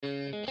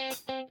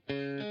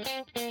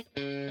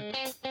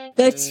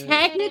The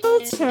technical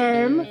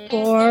term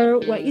for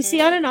what you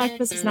see on an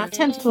octopus is not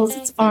tentacles,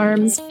 it's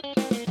arms.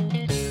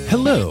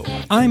 Hello,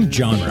 I'm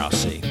John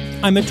Rossi.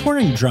 I'm a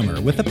touring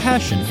drummer with a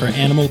passion for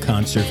animal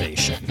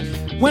conservation.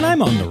 When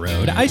I'm on the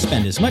road, I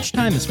spend as much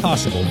time as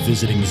possible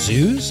visiting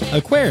zoos,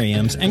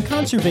 aquariums, and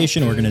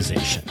conservation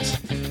organizations.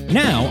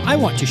 Now, I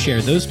want to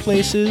share those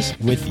places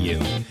with you.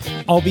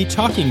 I'll be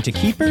talking to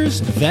keepers,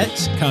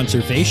 vets,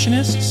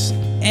 conservationists,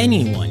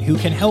 anyone who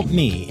can help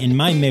me in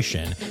my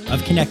mission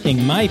of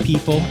connecting my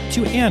people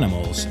to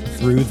animals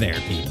through their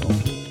people.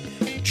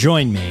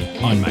 Join me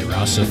on my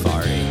Ross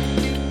Safari.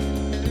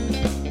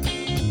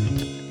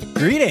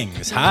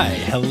 Greetings, hi,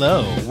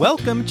 hello.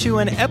 Welcome to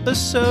an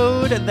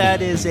episode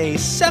that is a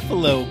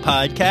Cephalo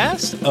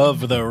podcast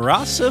of the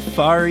Ross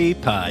Safari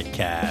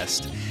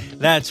podcast.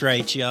 That's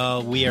right,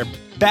 y'all. We are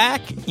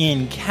back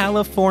in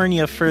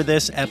California for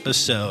this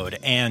episode.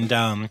 And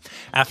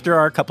after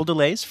our couple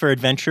delays for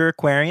Adventure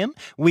Aquarium,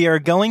 we are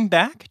going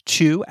back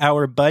to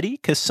our buddy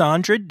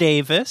Cassandra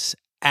Davis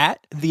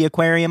at the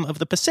Aquarium of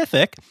the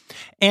Pacific.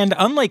 And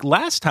unlike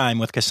last time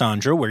with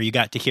Cassandra, where you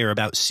got to hear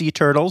about sea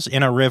turtles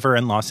in a river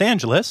in Los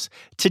Angeles,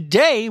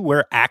 today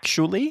we're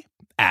actually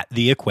at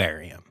the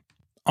aquarium.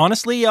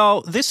 Honestly,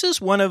 y'all, this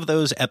is one of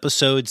those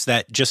episodes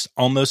that just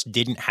almost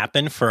didn't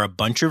happen for a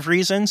bunch of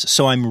reasons,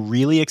 so I'm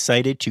really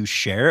excited to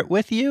share it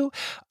with you.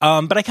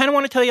 But I kind of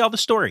want to tell you all the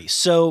story.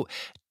 So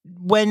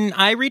when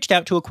I reached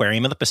out to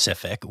Aquarium of the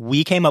Pacific,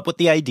 we came up with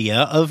the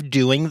idea of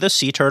doing the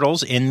sea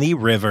turtles in the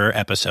river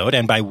episode.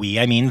 And by we,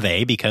 I mean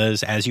they,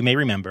 because as you may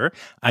remember,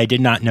 I did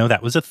not know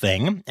that was a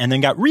thing and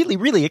then got really,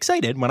 really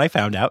excited when I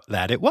found out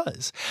that it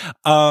was.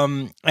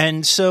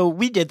 And so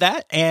we did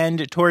that.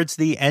 And towards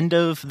the end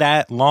of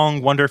that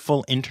long,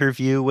 wonderful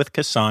interview with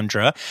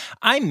Cassandra,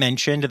 I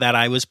mentioned that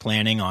I was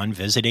planning on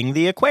visiting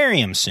the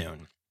aquarium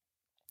soon.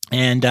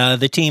 And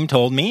the team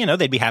told me,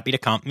 they'd be happy to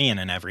comp me in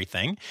and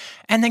everything.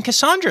 And then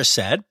Cassandra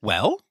said,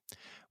 well,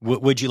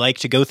 would you like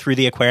to go through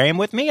the aquarium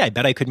with me? I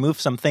bet I could move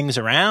some things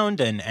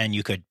around and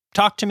you could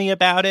talk to me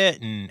about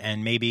it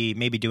and maybe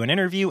do an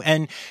interview.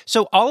 And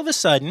so all of a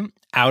sudden,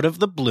 out of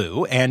the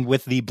blue, and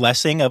with the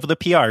blessing of the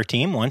PR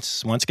team,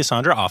 once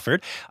Cassandra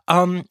offered,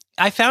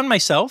 I found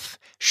myself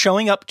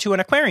showing up to an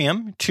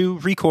aquarium to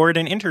record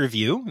an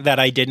interview that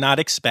I did not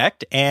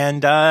expect,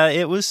 and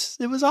it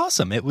was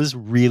awesome. It was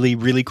really,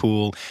 really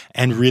cool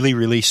and really,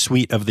 really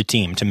sweet of the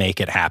team to make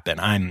it happen.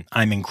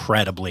 I'm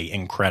incredibly,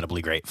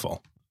 incredibly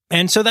grateful.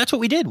 And so that's what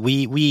we did.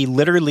 We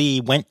literally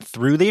went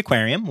through the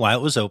aquarium while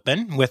it was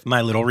open with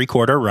my little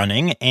recorder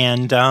running,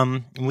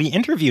 and we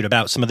interviewed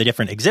about some of the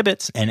different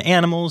exhibits and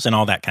animals and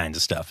all that kinds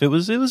of stuff. It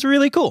was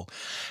really cool.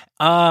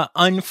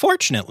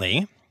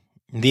 Unfortunately,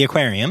 the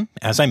aquarium,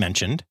 as I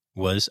mentioned,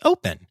 was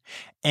open,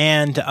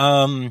 and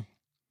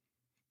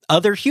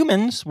other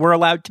humans were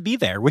allowed to be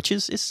there, which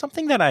is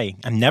something that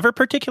I'm never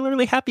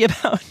particularly happy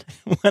about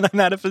when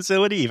I'm at a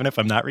facility, even if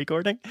I'm not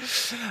recording.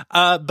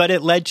 But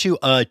it led to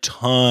a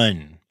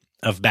ton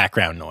of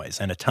background noise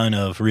and a ton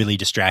of really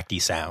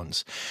distracty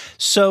sounds.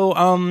 So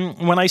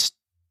when I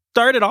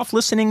started off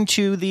listening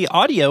to the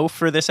audio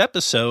for this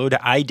episode,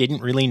 I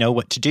didn't really know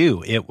what to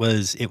do. It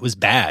was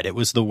bad. It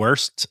was the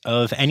worst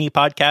of any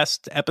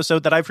podcast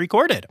episode that I've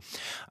recorded.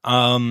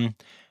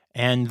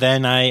 And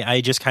then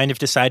I just kind of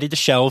decided to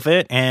shelve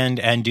it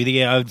and do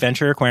the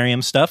Adventure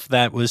Aquarium stuff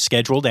that was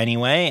scheduled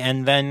anyway.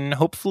 And then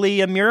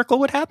hopefully a miracle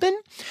would happen.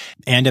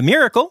 And a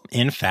miracle,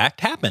 in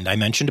fact, happened. I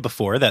mentioned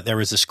before that there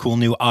was this cool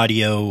new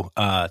audio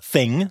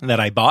thing that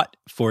I bought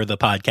for the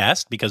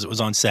podcast because it was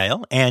on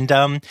sale.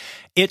 And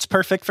it's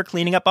perfect for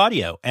cleaning up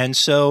audio. And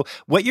so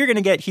what you're going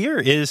to get here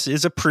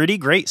is a pretty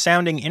great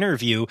sounding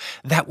interview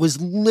that was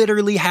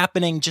literally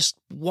happening, just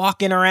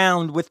walking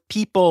around with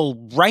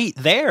people right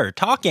there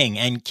talking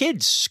and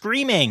kids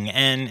screaming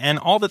and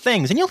all the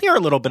things. And you'll hear a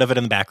little bit of it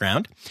in the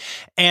background.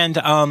 And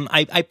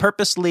I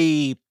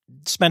purposely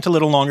spent a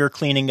little longer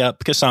cleaning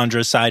up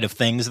Cassandra's side of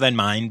things than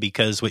mine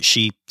because what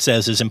she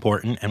says is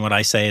important and what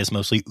I say is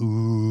mostly,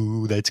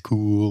 ooh, that's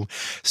cool.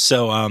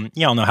 So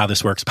y'all know how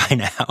this works by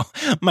now.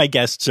 My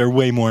guests are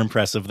way more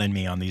impressive than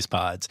me on these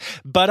pods.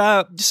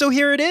 But so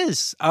here it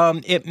is.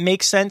 It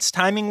makes sense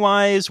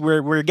timing-wise.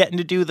 We're getting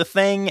to do the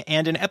thing,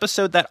 and an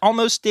episode that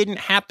almost didn't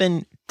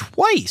happen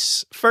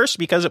twice. First,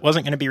 because it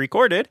wasn't going to be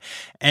recorded,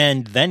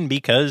 and then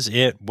because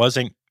it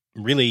wasn't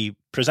really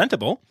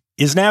presentable,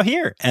 is now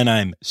here, and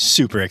I'm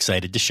super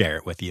excited to share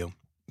it with you.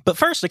 But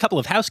first, a couple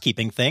of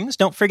housekeeping things.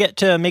 Don't forget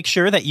to make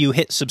sure that you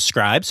hit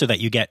subscribe so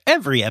that you get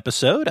every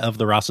episode of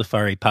the Ross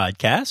Safari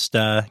podcast,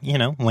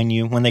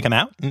 when they come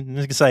out.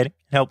 It's exciting.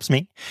 It helps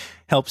me,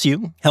 helps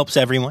you, helps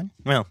everyone.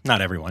 Well, not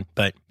everyone,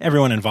 but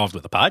everyone involved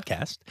with the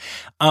podcast.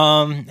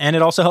 And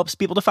it also helps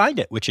people to find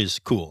it, which is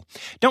cool.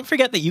 Don't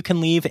forget that you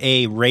can leave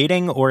a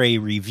rating or a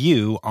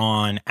review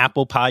on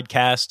Apple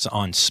Podcasts,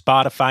 on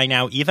Spotify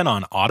now, even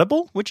on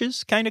Audible, which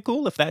is kind of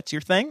cool if that's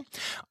your thing.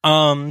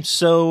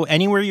 So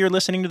anywhere you're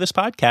listening to this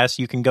podcast,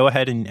 you can go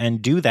ahead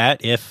and do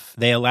that if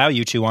they allow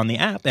you to on the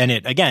app. And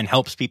it, again,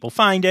 helps people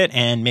find it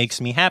and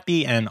makes me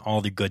happy and all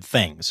the good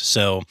things.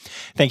 So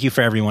thank you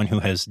for everyone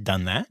who has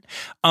done that.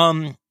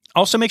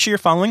 Also, make sure you're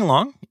following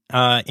along.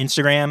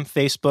 Instagram,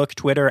 Facebook,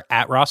 Twitter,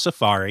 at Ross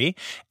Safari.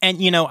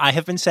 And, I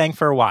have been saying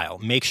for a while,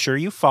 make sure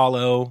you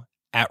follow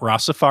at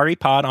Ross Safari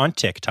Pod on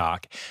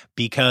TikTok,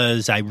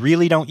 because I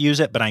really don't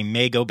use it, but I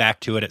may go back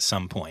to it at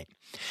some point.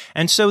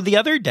 And so the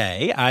other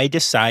day, I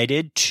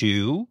decided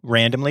to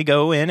randomly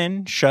go in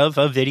and shove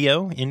a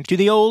video into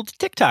the old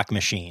TikTok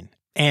machine.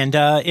 And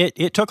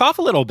it took off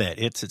a little bit.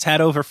 It's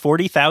had over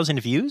 40,000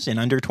 views in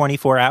under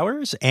 24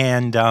 hours,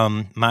 and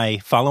my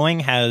following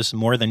has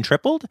more than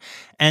tripled.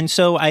 And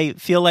so I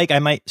feel like I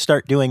might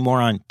start doing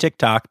more on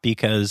TikTok,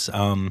 because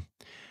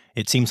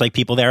it seems like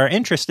people there are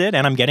interested,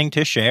 and I'm getting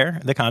to share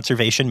the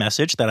conservation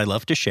message that I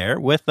love to share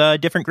with a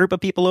different group of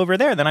people over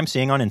there that I'm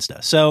seeing on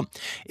Insta. So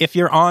if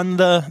you're on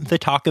the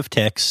talk of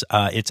ticks,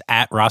 it's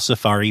at Ross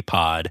Safari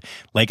Pod.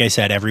 Like I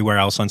said, everywhere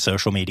else on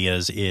social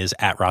medias is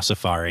at Ross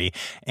Safari.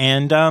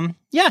 And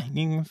you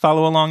can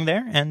follow along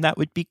there, and that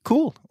would be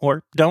cool.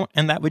 Or don't,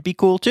 and that would be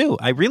cool too.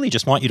 I really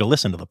just want you to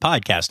listen to the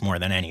podcast more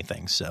than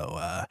anything.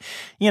 So,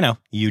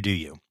 you do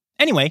you.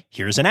 Anyway,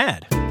 here's an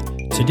ad.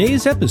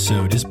 Today's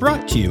episode is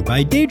brought to you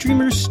by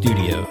Daydreamers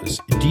Studios.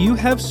 Do you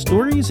have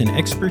stories and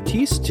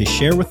expertise to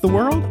share with the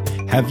world?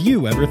 Have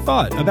you ever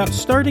thought about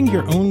starting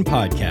your own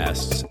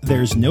podcasts?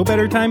 There's no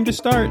better time to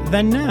start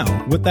than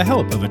now, with the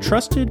help of a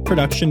trusted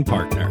production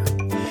partner.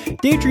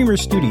 Daydreamer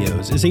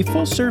Studios is a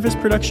full-service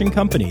production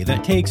company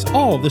that takes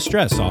all the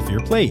stress off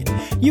your plate.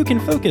 You can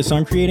focus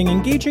on creating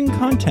engaging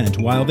content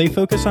while they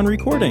focus on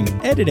recording,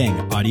 editing,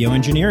 audio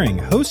engineering,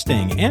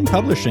 hosting, and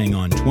publishing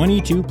on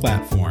 22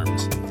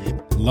 platforms.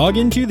 Log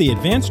into the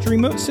advanced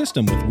remote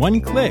system with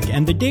one click,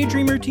 and the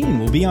Daydreamer team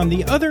will be on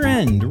the other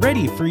end,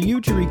 ready for you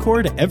to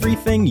record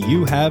everything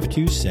you have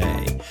to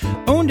say.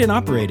 Owned and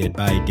operated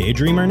by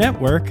Daydreamer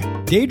Network,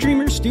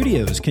 Daydreamer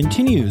Studios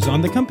continues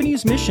on the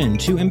company's mission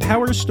to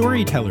empower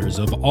storytellers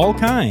of all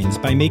kinds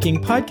by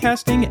making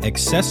podcasting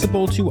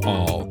accessible to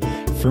all.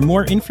 For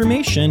more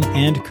information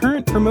and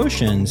current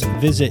promotions,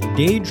 visit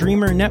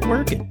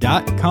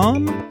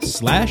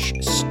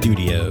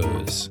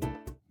daydreamernetwork.com/studios.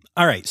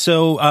 All right,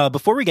 so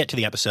before we get to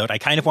the episode, I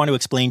kind of want to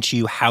explain to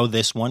you how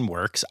this one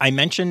works. I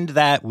mentioned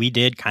that we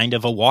did kind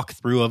of a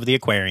walkthrough of the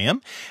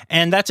aquarium,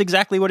 and that's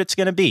exactly what it's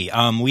going to be.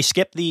 We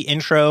skip the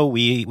intro,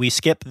 we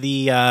skip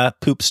the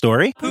poop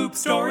story. Poop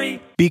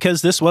story!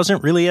 Because this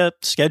wasn't really a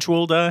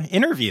scheduled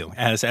interview,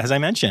 as I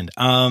mentioned.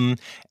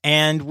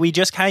 And we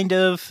just kind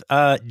of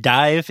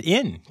dive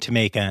in to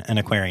make an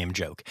aquarium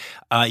joke.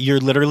 You're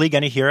literally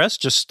going to hear us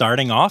just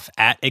starting off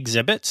at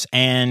exhibits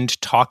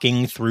and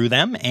talking through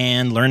them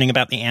and learning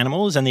about the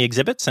animals and the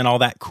exhibits and all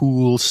that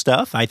cool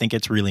stuff. I think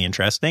it's really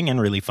interesting and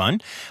really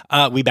fun.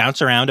 We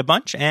bounce around a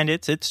bunch, and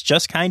it's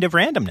just kind of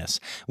randomness.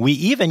 We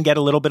even get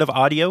a little bit of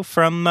audio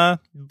from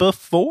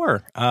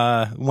before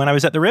when I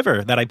was at the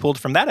river that I pulled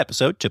from that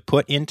episode to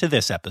put into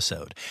this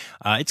episode.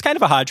 It's kind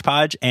of a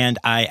hodgepodge, and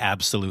I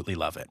absolutely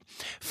love it.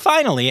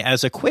 Finally,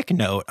 as a quick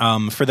note,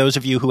 for those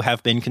of you who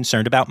have been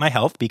concerned about my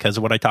health because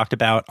of what I talked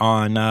about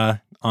on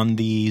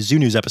the Zoo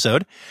News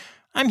episode,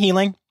 I'm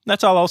healing.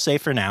 That's all I'll say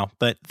for now,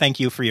 but thank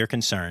you for your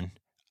concern.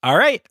 All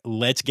right,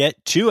 let's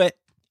get to it.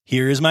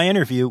 Here is my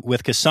interview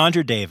with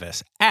Cassandra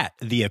Davis at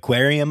the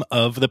Aquarium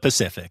of the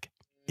Pacific.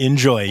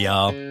 Enjoy,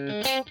 y'all.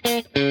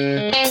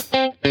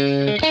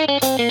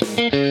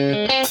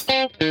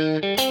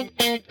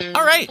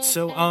 All right,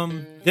 so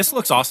this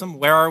looks awesome.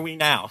 Where are we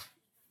now?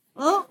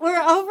 Well,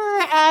 we're over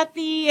at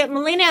the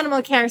Marine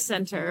Animal Care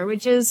Center,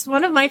 which is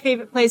one of my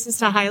favorite places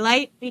to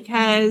highlight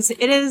because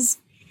it is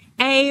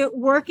a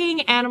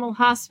working animal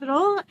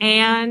hospital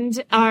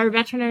and our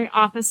veterinary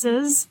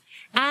offices,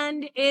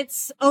 and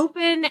it's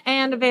open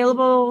and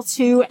available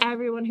to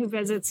everyone who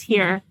visits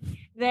here.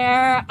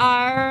 There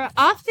are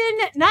often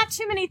not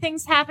too many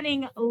things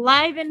happening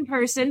live in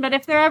person, but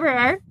if there ever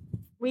are,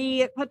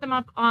 we put them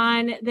up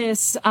on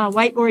this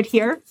whiteboard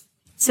here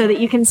so that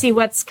you can see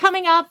what's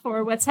coming up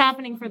or what's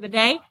happening for the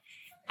day.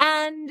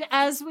 And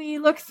as we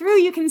look through,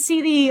 you can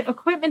see the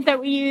equipment that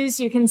we use.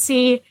 You can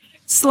see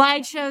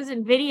slideshows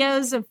and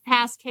videos of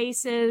past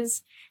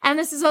cases. And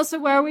this is also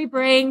where we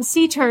bring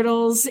sea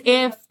turtles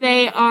if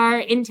they are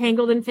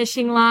entangled in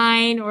fishing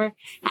line or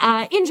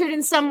injured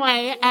in some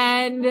way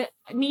and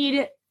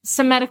need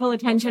some medical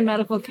attention,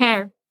 medical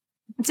care.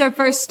 It's our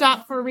first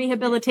stop for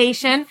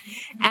rehabilitation.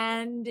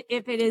 And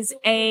if it is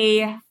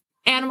a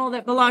animal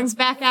that belongs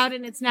back out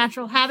in its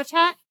natural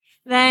habitat,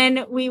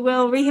 then we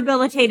will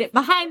rehabilitate it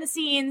behind the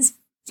scenes,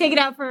 take it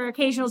out for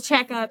occasional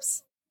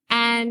checkups,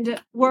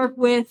 and work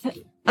with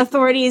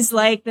authorities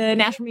like the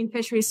National Marine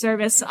Fisheries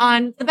Service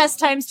on the best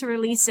times to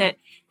release it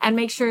and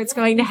make sure it's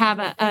going to have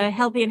a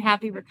healthy and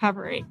happy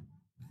recovery.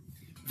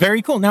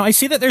 Very cool. Now, I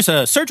see that there's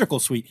a surgical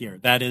suite here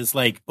that is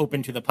like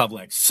open to the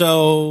public.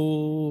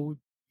 So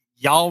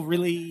y'all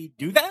really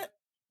do that?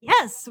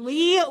 Yes,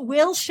 we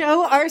will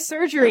show our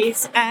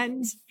surgeries,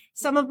 and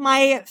some of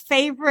my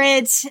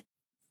favorite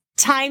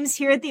times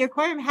here at the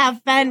aquarium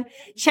have been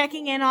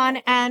checking in on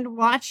and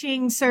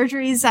watching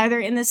surgeries either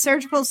in the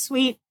surgical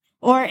suite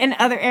or in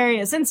other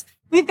areas. And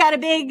we've got a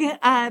big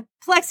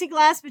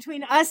plexiglass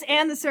between us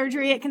and the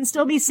surgery. It can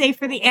still be safe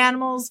for the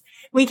animals.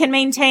 We can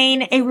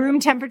maintain a room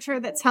temperature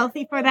that's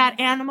healthy for that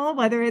animal,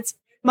 whether it's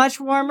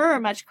much warmer or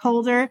much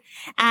colder,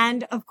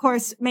 and of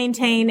course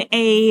maintain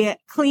a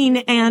clean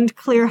and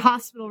clear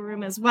hospital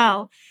room as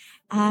well.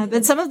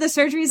 But some of the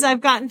surgeries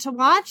I've gotten to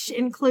watch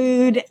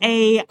include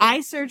a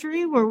eye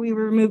surgery where we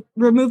were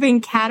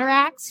removing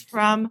cataracts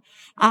from,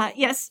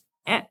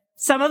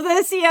 some of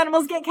the sea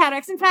animals get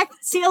cataracts. In fact,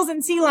 seals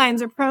and sea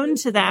lions are prone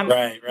to them.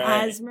 Right.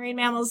 As marine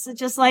mammals,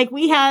 just like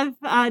we have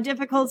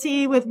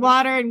difficulty with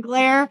water and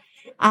glare,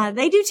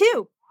 they do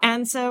too.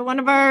 And so one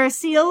of our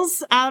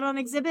seals out on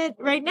exhibit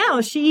right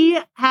now, she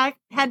had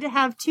to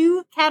have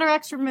 2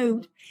 cataracts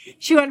removed.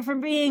 She went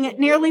from being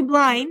nearly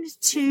blind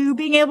to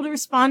being able to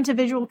respond to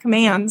visual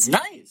commands.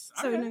 Nice.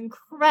 So an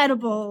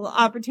incredible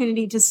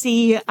opportunity to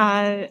see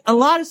a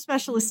lot of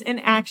specialists in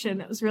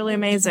action. It was really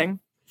amazing.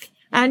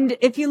 And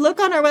if you look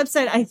on our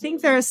website, I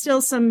think there are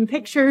still some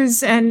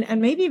pictures and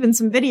maybe even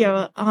some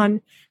video on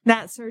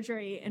that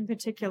surgery in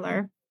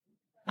particular.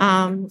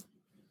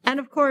 And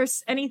of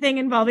course, anything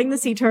involving the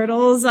sea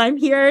turtles, I'm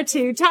here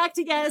to talk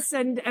to guests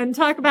and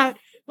talk about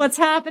what's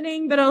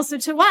happening, but also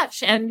to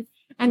watch and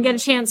get a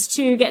chance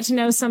to get to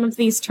know some of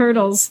these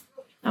turtles.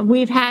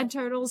 We've had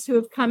turtles who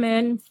have come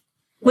in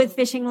with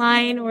fishing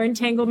line or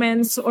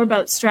entanglements or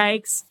boat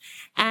strikes,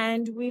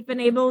 and we've been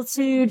able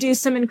to do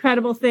some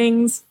incredible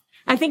things.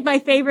 I think my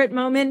favorite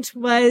moment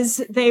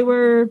was they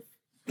were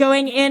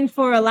going in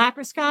for a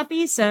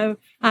laparoscopy, so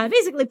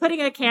basically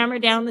putting a camera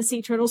down the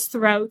sea turtle's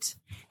throat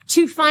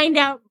to find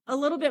out a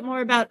little bit more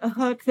about a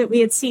hook that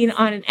we had seen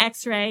on an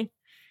x-ray.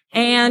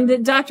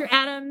 And Dr.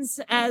 Adams,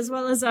 as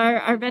well as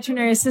our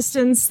veterinary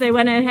assistants, they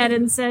went ahead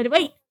and said,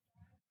 wait,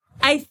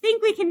 I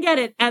think we can get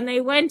it. And they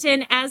went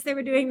in as they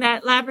were doing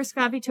that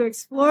laparoscopy to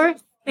explore.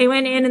 They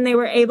went in and they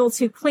were able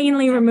to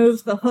cleanly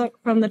remove the hook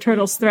from the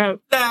turtle's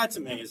throat. That's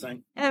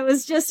amazing. It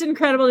was just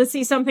incredible to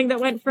see something that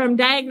went from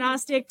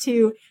diagnostic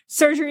to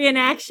surgery in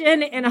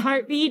action in a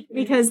heartbeat,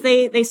 because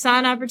they saw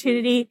an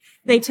opportunity,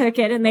 they took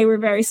it, and they were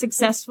very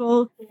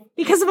successful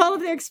because of all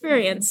of their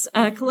experience.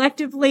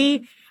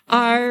 Collectively,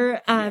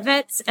 our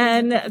vets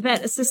and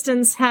vet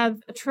assistants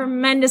have a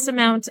tremendous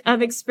amount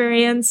of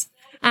experience,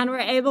 and we're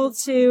able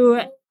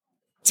to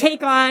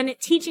take on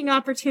teaching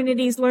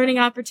opportunities, learning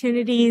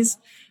opportunities,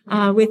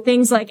 with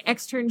things like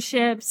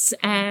externships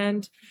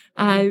and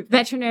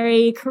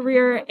veterinary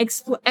career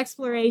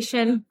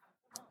exploration.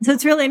 So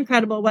it's really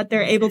incredible what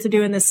they're able to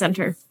do in this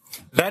center.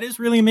 That is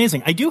really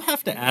amazing. I do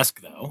have to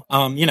ask, though,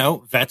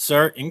 vets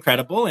are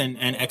incredible and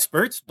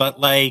experts, but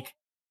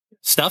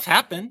stuff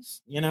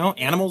happens,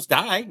 animals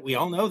die. We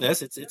all know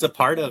this. It's a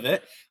part of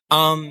it.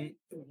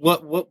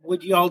 What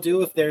would you all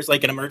do if there's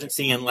an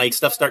emergency and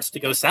stuff starts to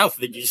go south?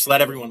 Did you just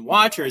let everyone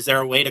watch, or is there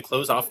a way to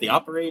close off the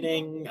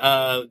operating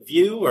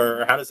view,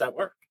 or how does that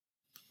work?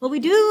 Well, we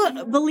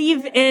do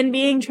believe in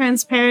being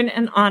transparent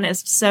and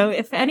honest. So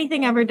if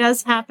anything ever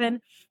does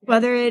happen,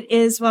 whether it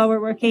is while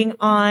we're working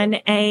on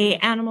a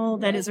animal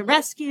that is a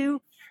rescue,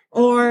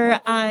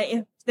 or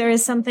if there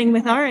is something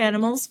with our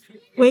animals,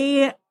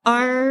 we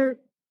are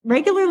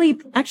regularly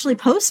actually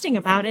posting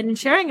about it and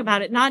sharing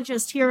about it, not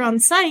just here on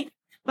site,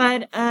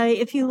 but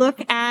if you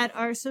look at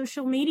our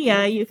social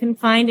media, you can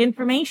find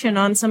information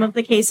on some of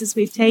the cases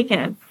we've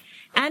taken.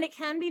 And it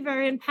can be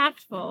very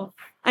impactful.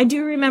 I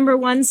do remember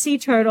one sea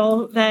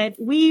turtle that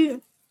we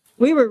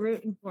were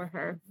rooting for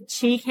her.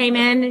 She came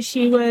in,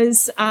 she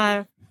was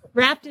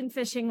wrapped in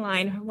fishing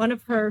line. One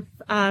of her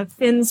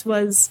fins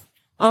was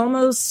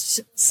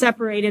almost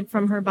separated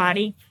from her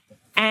body,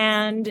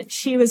 and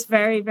she was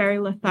very, very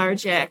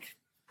lethargic.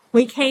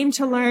 We came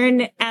to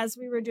learn as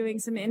we were doing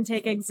some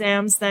intake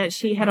exams that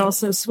she had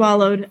also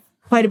swallowed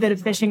quite a bit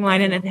of fishing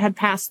line, and it had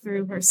passed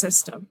through her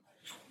system.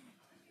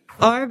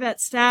 Our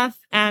vet staff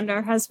and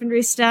our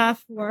husbandry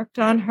staff worked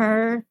on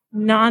her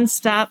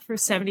nonstop for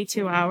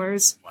 72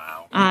 hours.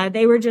 Wow.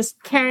 They were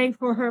just caring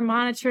for her,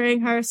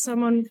 monitoring her.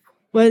 Someone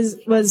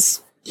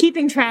was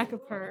keeping track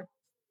of her,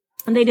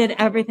 and they did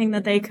everything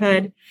that they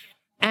could.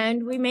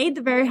 And we made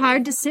the very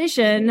hard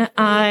decision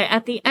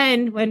at the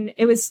end when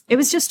it was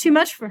just too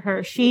much for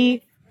her.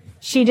 She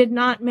did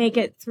not make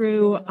it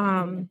through.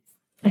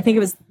 I think it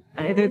was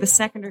either the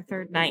second or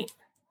third night.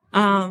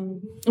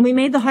 And we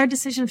made the hard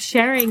decision of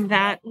sharing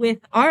that with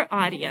our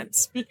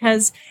audience,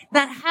 because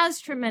that has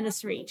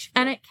tremendous reach,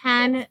 and it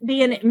can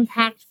be an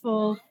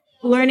impactful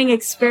learning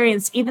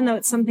experience, even though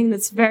it's something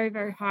that's very,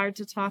 very hard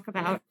to talk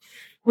about.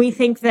 We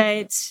think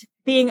that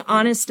being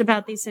honest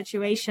about these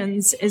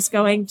situations is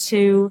going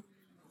to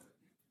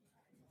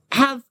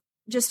have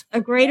just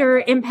a greater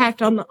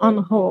impact on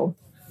the whole.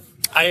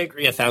 I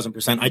agree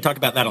 1,000%. I talk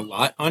about that a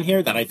lot on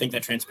here, that I think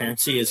that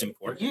transparency is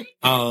important.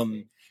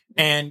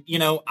 And,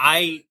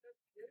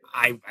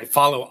 I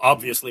follow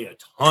obviously a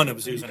ton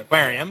of zoos and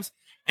aquariums,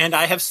 and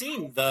I have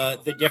seen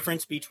the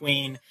difference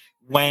between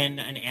when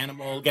an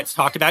animal gets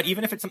talked about,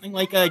 even if it's something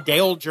like a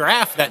day-old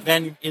giraffe that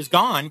then is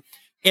gone.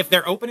 If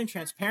they're open and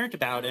transparent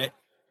about it,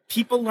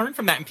 people learn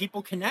from that and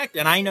people connect.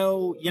 And I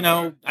know,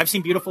 I've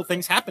seen beautiful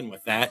things happen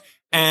with that.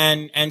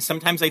 And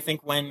sometimes I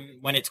think when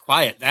it's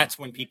quiet, that's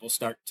when people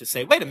start to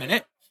say, wait a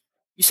minute,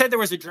 you said there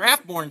was a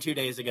giraffe born 2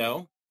 days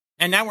ago,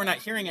 and now we're not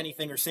hearing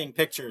anything or seeing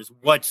pictures.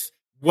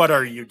 What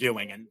are you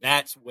doing? And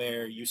that's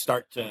where you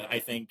start to, I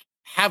think,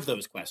 have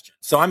those questions.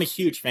 So I'm a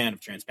huge fan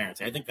of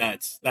transparency. I think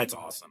that's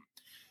awesome.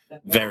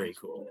 Very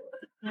cool.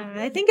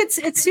 I think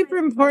it's super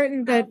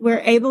important that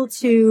we're able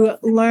to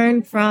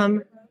learn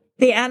from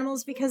the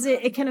animals because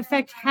it can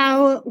affect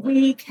how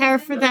we care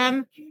for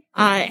them,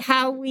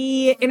 how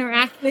we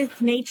interact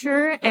with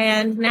nature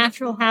and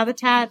natural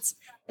habitats.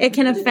 It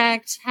can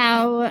affect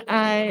how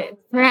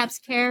perhaps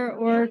care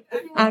or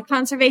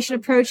conservation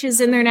approaches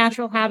in their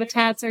natural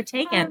habitats are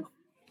taken.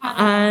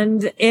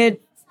 And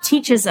it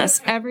teaches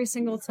us every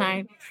single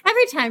time.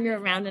 Every time you're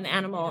around an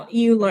animal,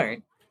 you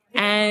learn.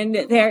 And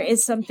there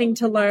is something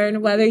to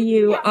learn, whether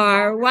you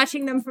are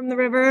watching them from the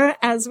river,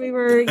 as we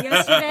were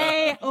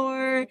yesterday,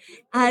 or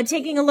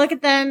taking a look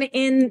at them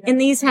in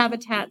these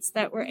habitats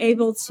that we're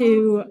able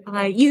to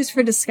use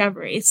for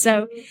discovery.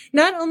 So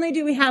not only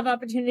do we have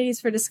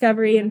opportunities for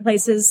discovery in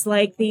places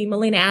like the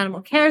Molina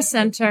Animal Care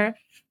Center,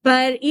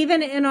 but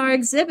even in our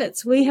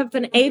exhibits, we have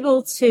been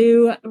able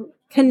to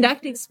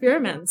conduct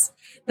experiments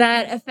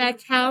that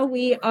affect how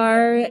we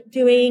are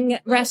doing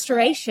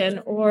restoration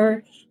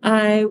or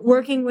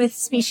working with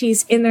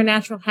species in their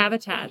natural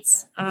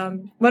habitats.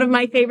 One of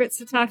my favorites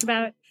to talk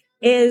about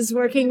is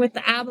working with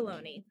the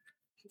abalone.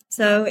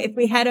 So if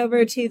we head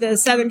over to the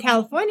Southern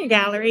California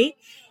Gallery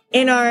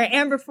in our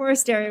Amber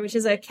Forest area, which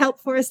is a kelp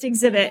forest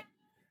exhibit,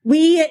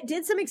 we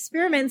did some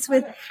experiments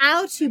with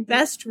how to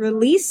best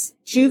release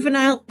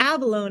juvenile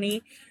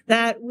abalone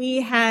that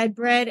we had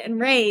bred and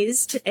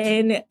raised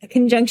in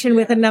conjunction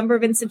with a number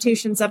of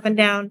institutions up and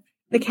down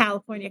the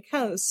California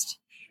coast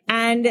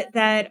and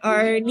that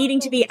are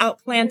needing to be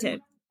outplanted.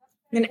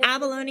 And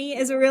abalone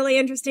is a really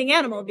interesting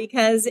animal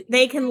because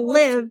they can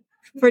live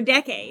for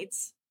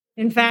decades.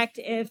 In fact,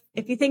 if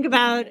you think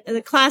about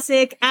the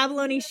classic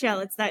abalone shell,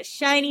 it's that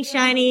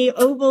shiny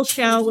oval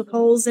shell with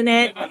holes in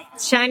it.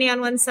 It's shiny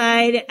on one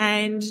side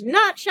and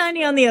not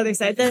shiny on the other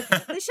side. The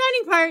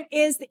shiny part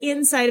is the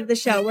inside of the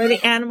shell where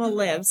the animal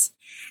lives.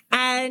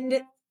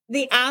 And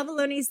the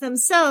abalones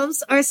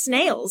themselves are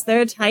snails.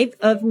 They're a type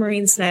of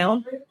marine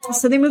snail.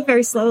 So they move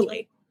very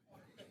slowly.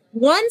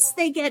 Once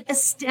they get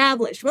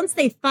established, once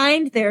they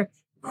find their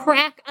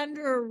crack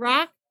under a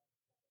rock,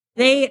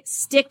 they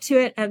stick to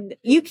it and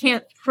you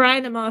can't pry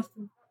them off,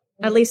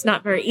 at least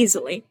not very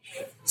easily.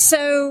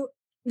 So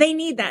they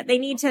need that. They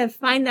need to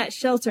find that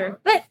shelter,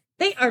 but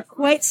they are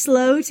quite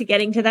slow to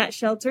getting to that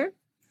shelter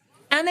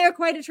and they're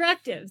quite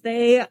attractive.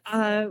 They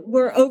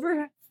were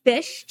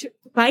overfished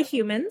by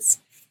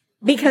humans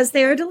because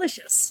they are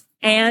delicious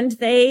and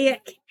they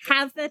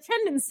have the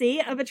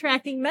tendency of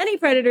attracting many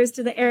predators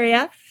to the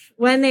area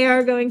when they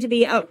are going to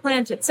be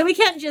outplanted. So we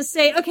can't just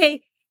say,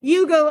 okay,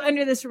 you go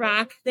under this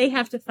rock. They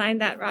have to find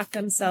that rock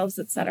themselves,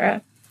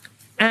 etc.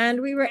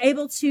 And we were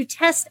able to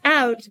test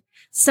out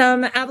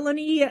some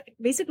abalone,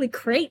 basically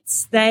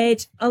crates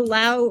that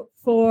allow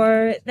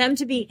for them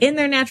to be in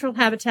their natural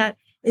habitat,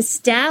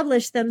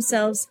 establish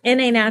themselves in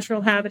a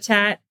natural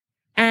habitat,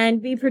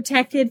 and be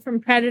protected from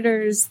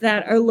predators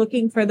that are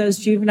looking for those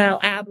juvenile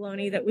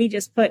abalone that we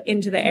just put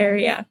into the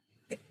area.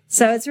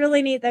 So it's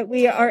really neat that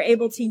we are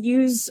able to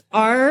use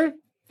our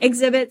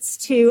exhibits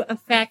to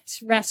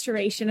affect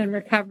restoration and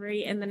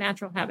recovery in the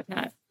natural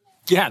habitat.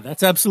 Yeah,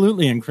 that's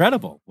absolutely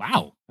incredible.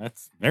 Wow,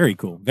 that's very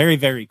cool. Very,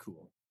 very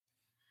cool.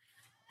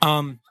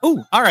 All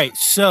right.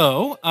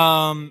 So,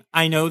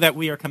 I know that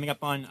we are coming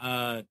up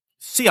on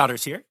sea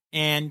otters here,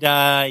 and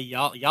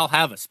y'all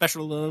have a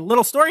special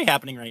little story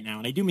happening right now,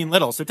 and I do mean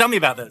little. So tell me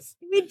about this.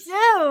 We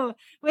do.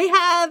 We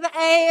have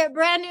a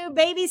brand new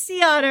baby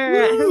sea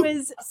otter who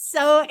is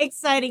so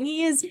exciting.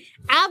 He is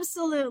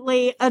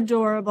absolutely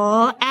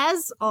adorable,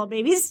 as all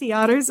baby sea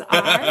otters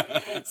are.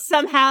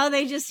 Somehow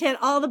they just hit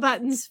all the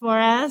buttons for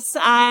us.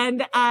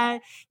 And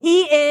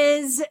he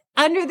is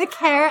under the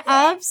care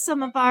of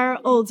some of our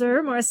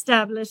older, more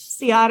established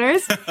sea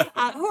otters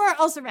who are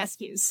also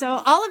rescues.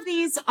 So all of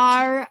these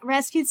are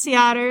rescued sea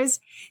otters.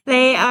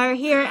 They are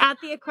here at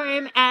the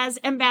aquarium as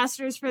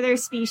ambassadors for their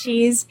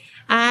species.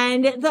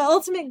 And the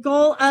ultimate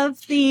goal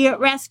of the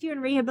rescue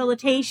and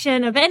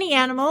rehabilitation of any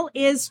animal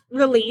is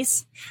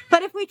release.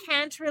 But if we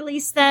can't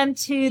release them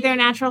to their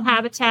natural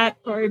habitat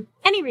for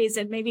any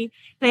reason, maybe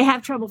they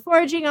have trouble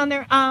foraging on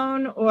their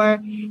own, or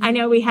I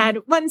know we had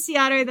one sea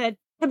otter that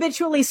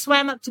habitually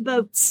swam up to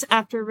boats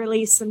after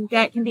release, and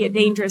that can be a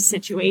dangerous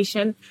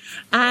situation.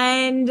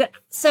 And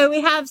so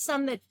we have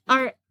some that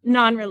are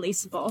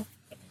non-releasable.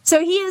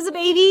 So he is a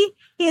baby.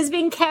 He is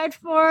being cared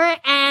for,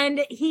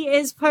 and he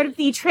is part of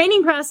the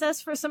training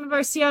process for some of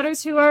our sea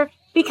otters who are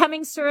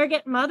becoming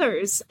surrogate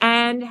mothers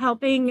and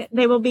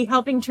they will be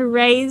helping to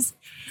raise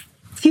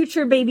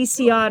future baby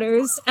sea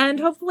otters. And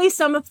hopefully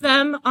some of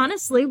them,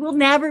 honestly, will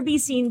never be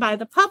seen by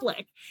the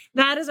public.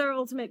 That is our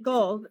ultimate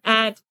goal,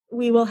 that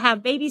we will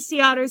have baby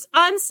sea otters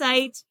on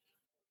site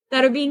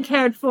that are being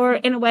cared for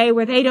in a way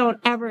where they don't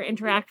ever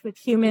interact with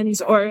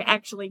humans or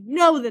actually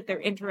know that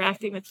they're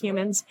interacting with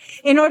humans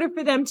in order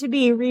for them to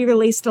be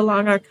re-released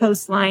along our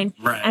coastline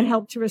and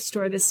help to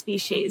restore the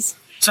species.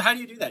 So how do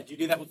you do that? Do you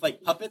do that with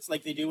like puppets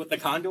like they do with the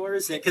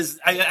condors? Because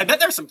I bet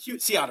there's some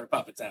cute sea otter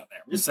puppets out there.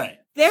 I'm just saying.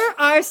 There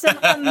are some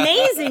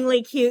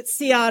amazingly cute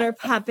sea otter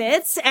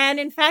puppets. And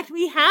in fact,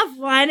 we have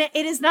one.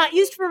 It is not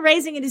used for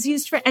raising. It is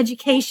used for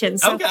education.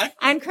 So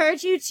I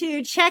encourage you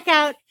to check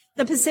out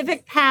the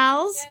Pacific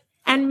Pals.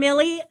 And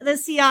Millie, the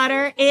sea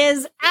otter,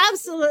 is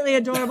absolutely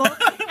adorable and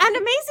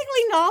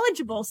amazingly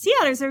knowledgeable. Sea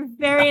otters are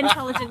very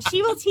intelligent.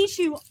 She will teach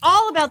you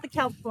all about the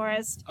kelp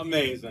forest.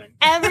 Amazing.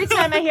 Every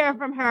time I hear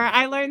from her,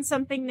 I learn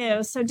something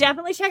new. So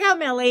definitely check out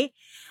Millie.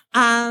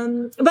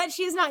 But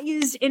she is not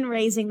used in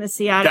raising the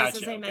sea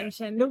otters, as I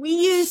mentioned. We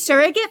use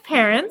surrogate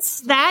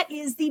parents. That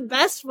is the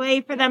best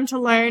way for them to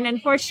learn.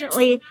 And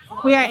fortunately,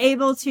 we are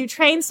able to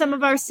train some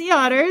of our sea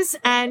otters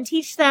and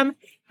teach them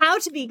how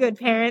to be good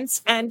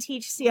parents and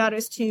teach sea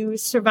otters to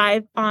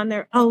survive on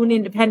their own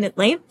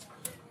independently.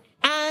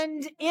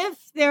 And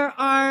if there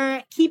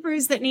are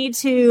keepers that need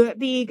to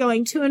be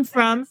going to and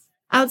from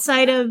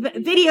outside of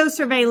video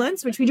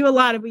surveillance, which we do a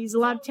lot of, we use a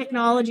lot of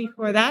technology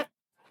for that.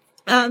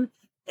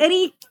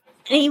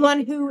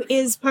 Anyone who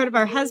is part of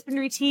our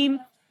husbandry team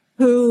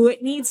who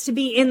needs to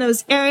be in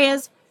those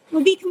areas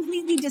will be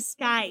completely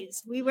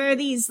disguised. We wear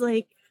these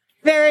like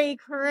very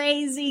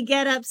crazy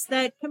get-ups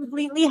that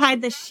completely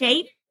hide the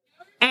shape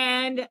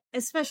and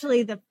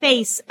especially the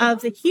face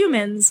of the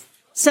humans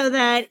so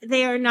that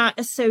they are not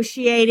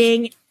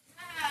associating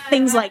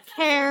things like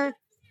hair,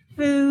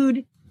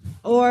 food,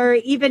 or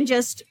even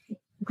just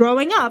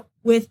growing up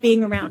with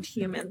being around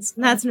humans.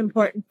 And that's an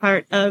important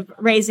part of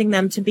raising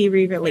them to be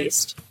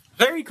re-released.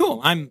 Very cool.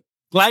 I'm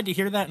glad to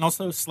hear that, and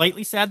also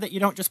slightly sad that you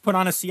don't just put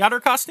on a sea otter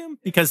costume,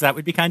 because that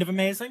would be kind of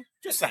amazing.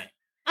 Just saying.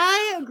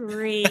 I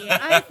agree.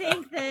 I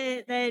think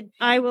that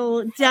I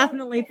will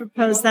definitely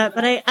propose that,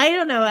 but I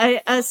don't know.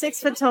 A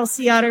 6-foot-tall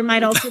sea otter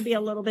might also be a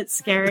little bit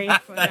scary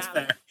for That's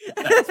them. Fair.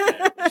 That's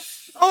fair.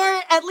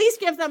 Or at least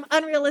give them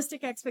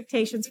unrealistic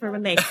expectations for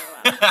when they grow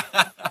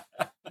up.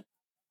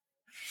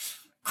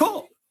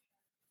 Cool.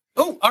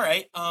 Oh, all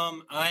right.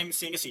 I'm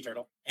seeing a sea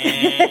turtle,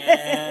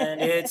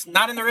 and it's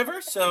not in the river,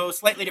 so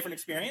slightly different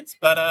experience.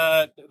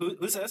 But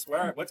who's this?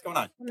 What's going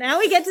on? Now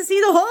we get to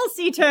see the whole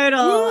sea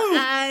turtle, Woo!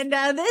 and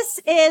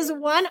this is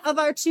one of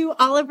our 2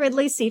 Olive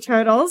Ridley sea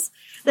turtles.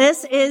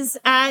 This is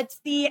at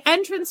the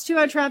entrance to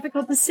our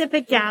Tropical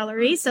Pacific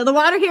Gallery. So the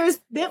water here is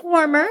a bit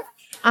warmer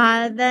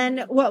than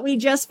what we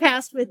just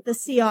passed with the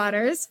sea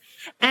otters.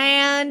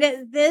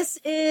 And this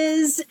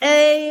is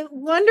a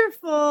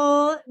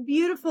wonderful,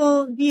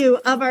 beautiful view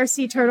of our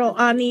sea turtle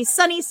on the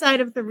sunny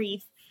side of the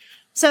reef.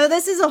 So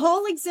this is a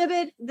whole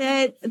exhibit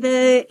that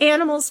the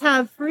animals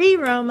have free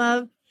roam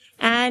of.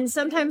 And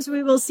sometimes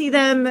we will see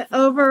them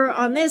over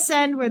on this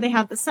end where they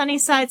have the sunny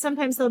side.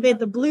 Sometimes they'll be at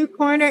the blue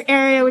corner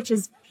area, which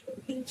is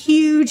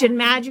huge and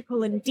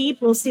magical and deep.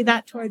 We'll see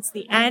that towards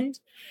the end.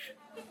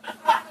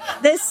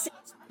 This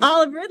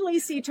Olive Ridley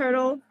sea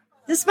turtle,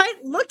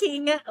 despite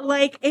looking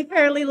like a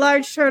fairly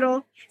large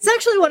turtle, it's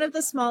actually one of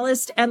the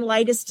smallest and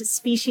lightest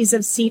species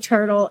of sea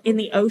turtle in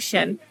the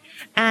ocean.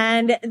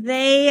 And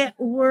they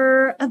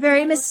were a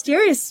very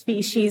mysterious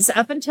species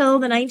up until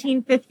the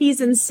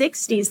 1950s and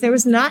 60s. There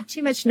was not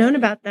too much known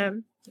about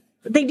them.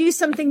 But they do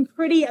something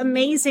pretty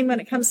amazing when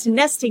it comes to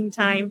nesting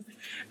time.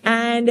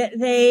 And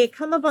they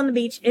come up on the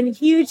beach in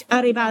huge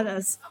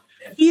arribadas,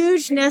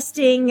 huge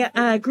nesting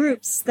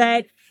groups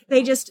that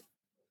they just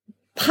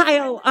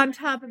pile on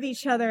top of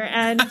each other.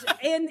 And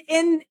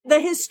in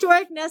the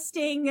historic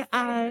nesting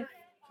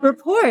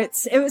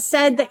reports, it was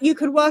said that you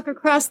could walk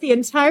across the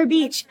entire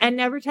beach and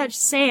never touch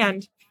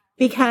sand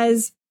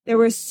because there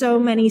were so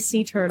many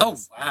sea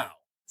turtles. Oh, wow.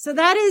 So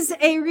that is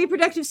a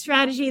reproductive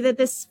strategy that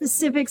this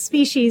specific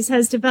species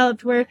has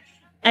developed, where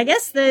I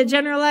guess the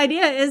general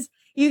idea is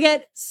you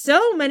get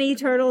so many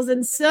turtles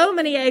and so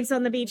many eggs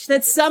on the beach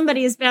that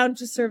somebody is bound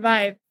to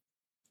survive,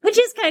 which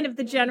is kind of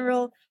the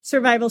general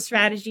survival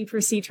strategy for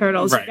sea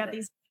turtles. You've got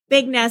these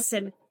big nests,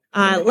 and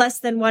less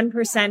than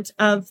 1%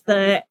 of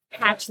the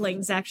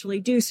hatchlings actually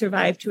do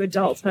survive to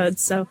adulthood.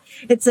 So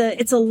it's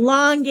a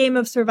long game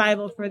of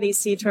survival for these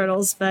sea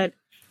turtles, but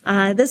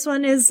this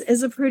one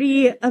is a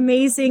pretty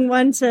amazing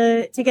one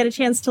to get a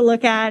chance to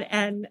look at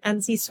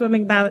and see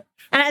swimming about.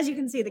 And as you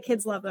can see, the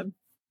kids love them.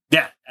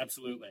 Yeah,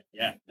 absolutely.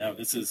 Yeah, no,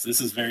 this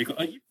is very cool.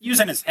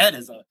 Using his head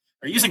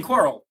using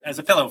coral as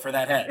a pillow for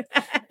that head.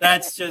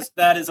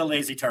 That is a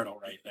lazy turtle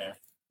right there.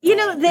 You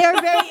know, they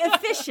are very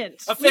efficient.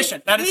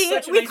 Efficient.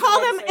 We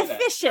call them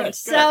efficient.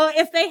 So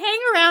if they hang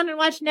around and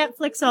watch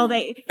Netflix all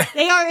day,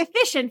 they are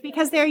efficient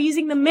because they're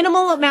using the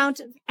minimal amount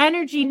of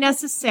energy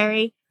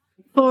necessary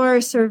for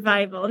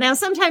survival. Now,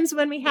 sometimes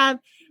when we have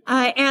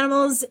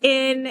animals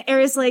in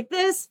areas like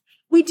this,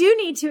 we do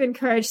need to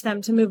encourage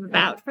them to move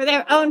about for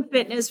their own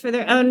fitness, for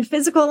their own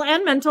physical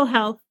and mental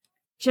health.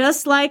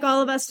 Just like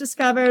all of us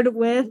discovered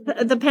with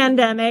the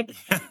pandemic,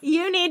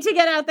 you need to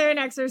get out there and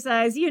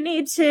exercise. You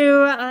need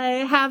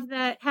to have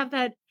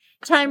that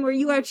time where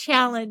you are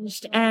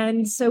challenged.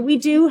 And so we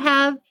do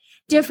have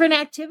different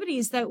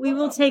activities that we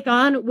will take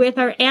on with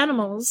our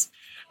animals.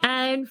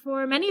 And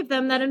for many of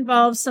them, that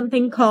involves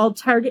something called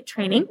target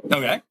training.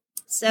 Okay.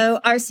 So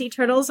our sea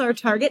turtles are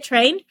target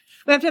trained.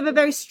 We have to have a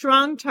very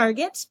strong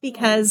target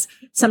because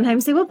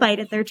sometimes they will bite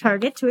at their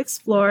target to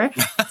explore.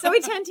 So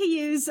we tend to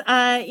use,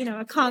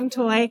 a Kong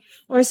toy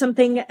or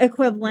something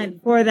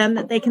equivalent for them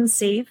that they can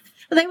see.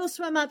 But they will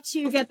swim up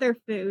to get their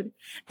food.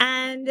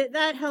 And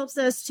that helps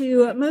us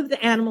to move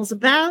the animals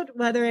about,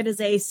 whether it is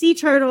a sea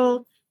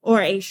turtle or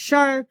a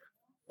shark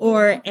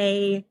or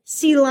a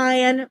sea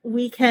lion.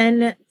 We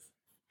can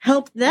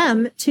help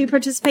them to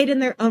participate in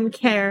their own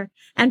care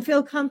and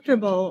feel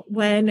comfortable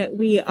when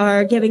we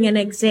are giving an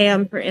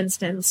exam, for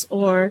instance,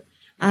 or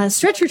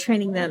stretcher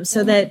training them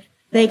so that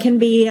they can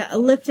be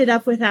lifted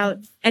up without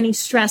any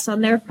stress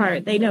on their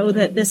part. They know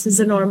that this is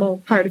a normal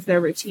part of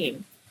their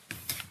routine.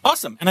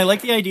 Awesome. And I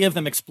like the idea of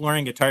them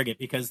exploring a Target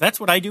because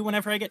that's what I do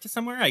whenever I get to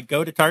somewhere. I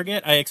go to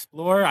Target, I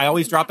explore, I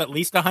always drop at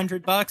least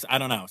 $100. I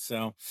don't know.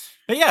 So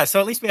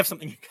at least we have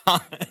something in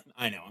common.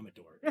 I know, I'm a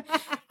dork.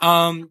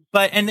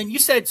 And then you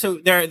said, so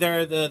there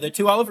are the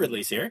two olive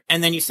ridleys here.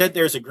 And then you said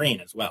there's a green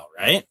as well,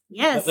 right?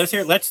 Yes.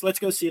 Let's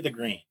go see the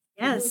green.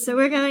 Yes. So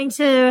we're going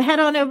to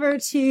head on over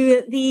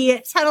to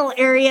the tunnel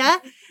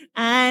area.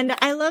 And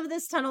I love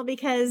this tunnel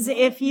because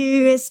if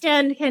you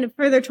stand kind of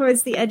further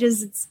towards the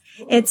edges,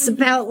 it's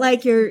about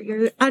like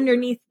you're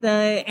underneath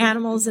the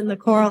animals in the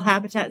coral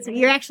habitat. So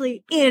you're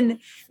actually in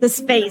the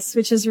space,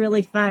 which is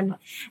really fun.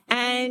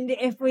 And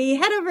if we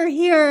head over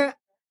here,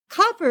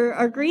 Copper,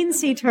 our green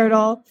sea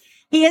turtle,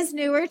 he is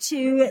newer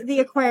to the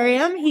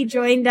aquarium. He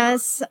joined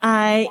us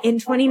in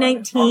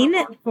 2019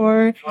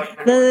 for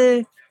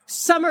the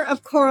Summer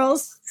of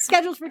Corals,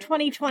 scheduled for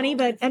 2020,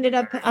 but ended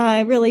up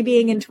really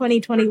being in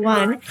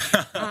 2021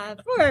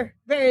 for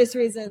various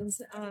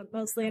reasons,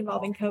 mostly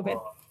involving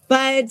COVID.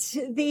 But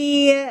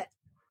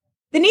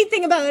the neat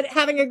thing about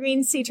having a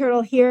green sea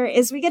turtle here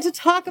is we get to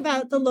talk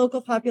about the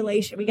local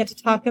population. We get to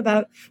talk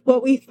about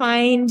what we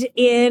find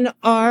in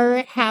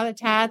our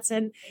habitats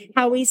and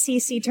how we see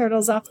sea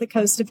turtles off the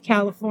coast of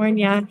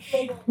California,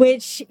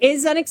 which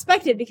is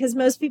unexpected because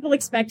most people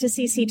expect to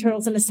see sea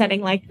turtles in a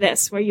setting like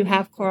this, where you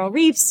have coral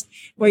reefs,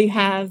 where you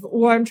have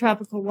warm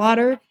tropical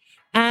water.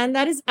 And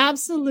that is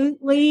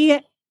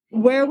absolutely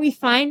where we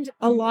find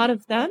a lot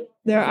of them.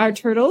 There are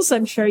turtles,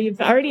 I'm sure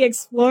you've already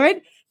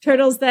explored,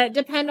 turtles that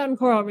depend on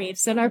coral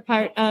reefs and are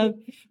part of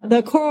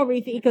the coral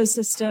reef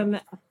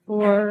ecosystem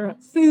for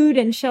food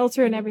and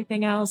shelter and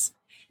everything else.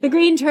 The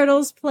green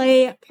turtles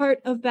play part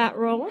of that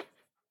role,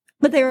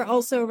 but they are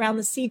also around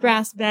the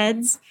seagrass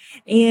beds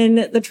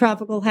in the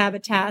tropical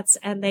habitats,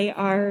 and they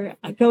are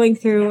going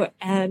through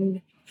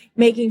and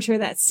making sure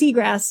that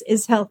seagrass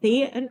is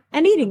healthy and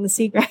eating the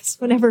seagrass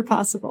whenever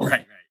possible.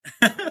 Right.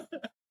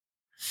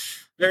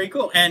 Very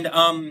cool.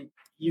 And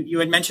you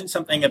had mentioned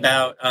something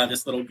about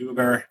this little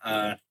goober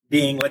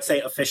being, let's say,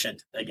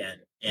 efficient again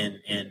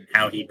in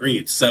how he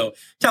breathes. So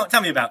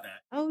tell me about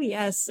that. Oh,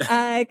 yes.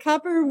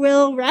 Copper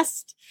will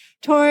rest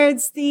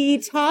towards the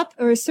top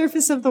or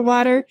surface of the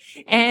water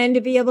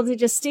and be able to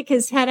just stick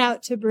his head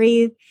out to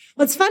breathe.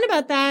 What's fun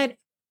about that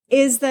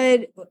is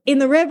that in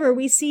the river,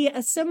 we see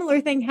a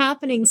similar thing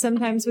happening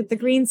sometimes with the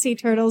green sea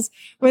turtles,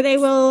 where they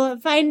will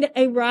find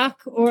a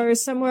rock or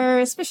somewhere,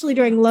 especially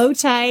during low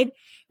tide,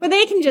 where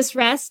they can just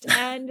rest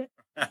and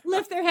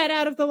lift their head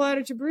out of the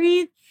water to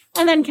breathe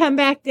and then come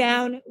back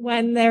down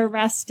when they're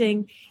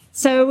resting.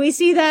 So we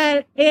see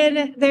that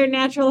in their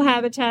natural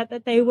habitat,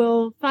 that they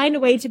will find a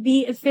way to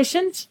be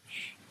efficient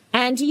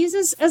and to use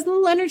as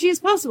little energy as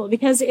possible.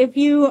 Because if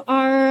you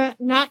are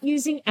not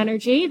using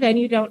energy, then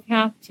you don't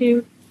have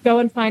to go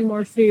and find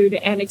more food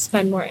and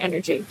expend more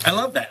energy. I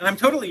love that. And I'm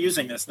totally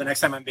using this the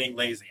next time I'm being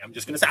lazy. I'm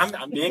just going to say,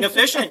 I'm being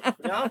efficient,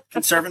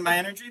 conserving my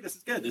energy. This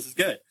is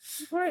good.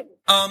 Important.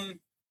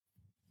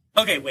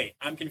 Okay, wait,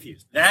 I'm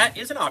confused. That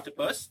is an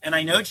octopus, and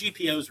I know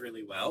GPOs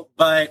really well,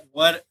 but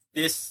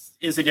this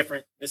is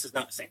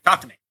not the same.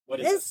 Talk to me. What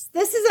is this?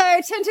 This is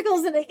our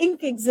tentacles in an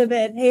ink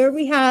exhibit. Here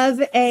we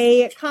have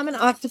a common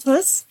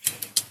octopus,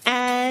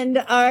 and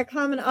our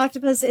common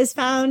octopus is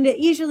found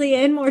usually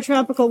in more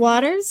tropical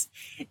waters.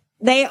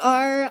 They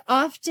are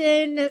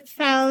often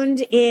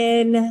found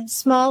in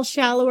small,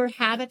 shallower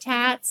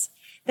habitats.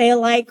 They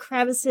like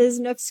crevices,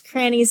 nooks,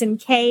 crannies, and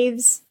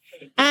caves.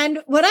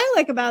 And what I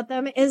like about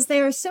them is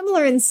they are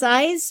similar in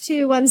size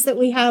to ones that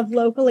we have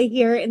locally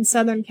here in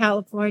Southern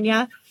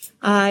California,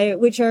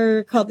 which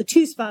are called the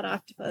two-spot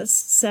octopus.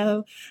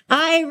 So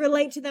I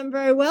relate to them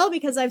very well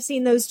because I've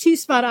seen those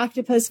two-spot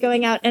octopus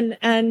going out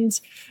and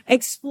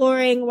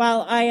exploring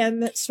while I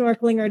am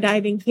snorkeling or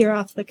diving here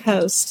off the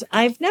coast.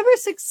 I've never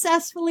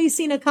successfully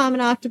seen a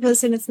common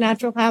octopus in its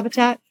natural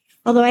habitat,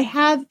 although I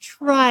have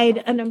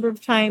tried a number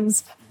of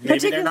times.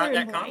 Maybe they're not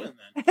that common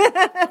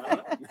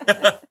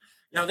then.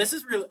 Now this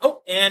is really,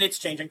 and it's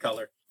changing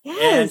color. Yes.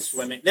 And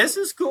swimming. This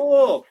is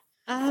cool.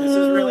 This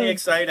is really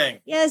exciting.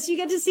 Yes, you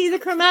get to see the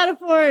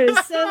chromatophores.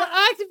 So the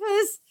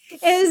octopus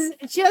is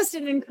just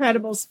an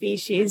incredible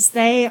species.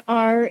 They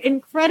are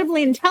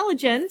incredibly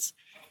intelligent,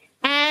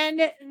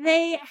 And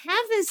they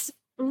have this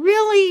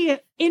really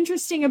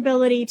interesting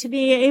ability to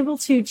be able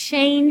to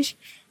change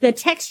the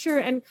texture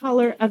and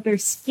color of their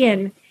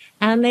skin.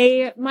 And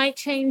they might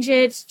change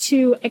it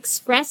to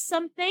express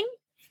something,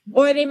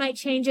 or they might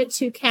change it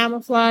to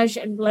camouflage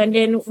and blend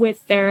in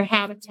with their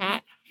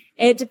habitat.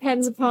 It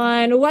depends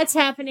upon what's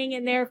happening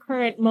in their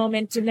current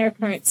moment, in their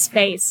current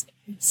space.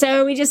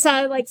 So we just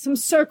saw like some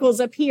circles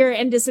appear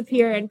and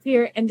disappear and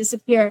appear and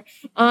disappear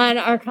on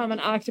our common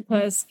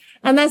octopus.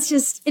 And that's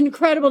just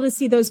incredible to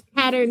see those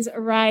patterns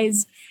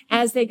arise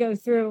as they go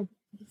through.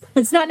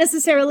 It's not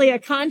necessarily a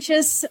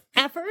conscious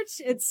effort.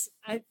 It's,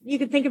 you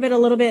could think of it a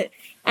little bit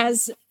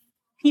as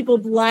people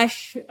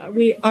blush.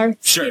 Our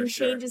skin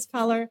changes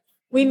color.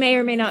 We may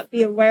or may not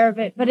be aware of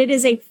it, but it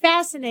is a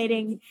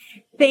fascinating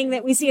thing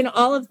that we see in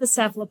all of the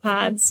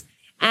cephalopods.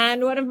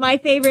 And one of my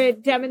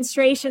favorite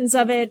demonstrations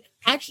of it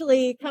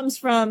actually comes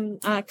from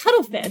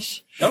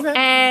cuttlefish. Okay.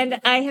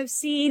 And I have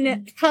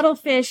seen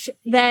cuttlefish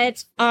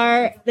that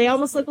they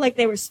almost look like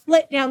they were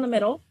split down the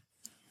middle.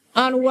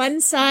 On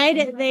one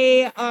side,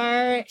 they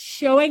are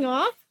showing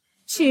off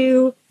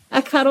to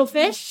a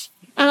cuttlefish.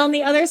 And on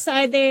the other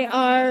side, they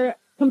are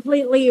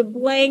completely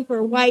blank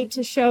or white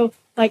to show,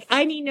 like,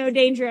 I mean no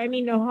danger, I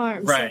mean no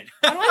harm. Right.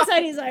 So on one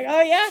side, he's like,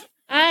 oh yeah,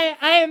 I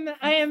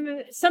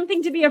am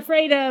something to be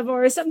afraid of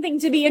or something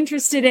to be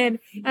interested in.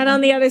 And on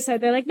the other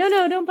side, they're like, no,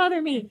 don't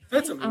bother me.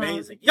 That's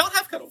amazing. Y'all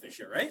have cuttlefish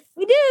here, right?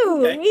 We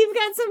do. Okay. We've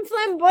got some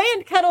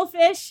flamboyant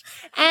cuttlefish,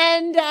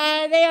 and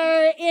they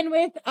are in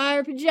with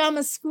our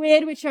pajama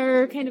squid, which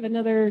are kind of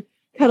another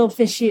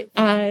cuttlefish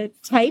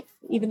type,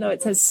 even though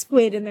it says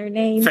squid in their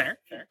name. Fair.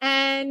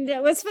 And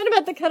what's fun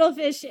about the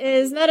cuttlefish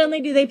is not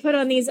only do they put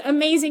on these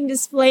amazing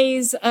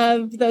displays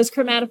of those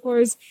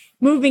chromatophores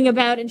moving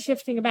about and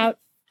shifting about,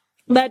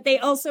 but they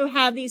also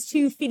have these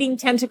two feeding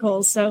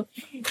tentacles. So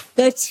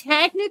the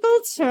technical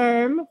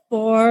term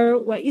for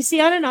what you see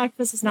on an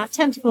octopus is not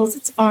tentacles,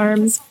 it's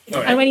arms.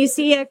 Okay. And when you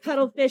see a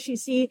cuttlefish, you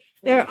see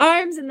their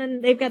arms, and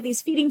then they've got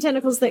these feeding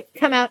tentacles that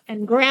come out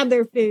and grab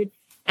their food.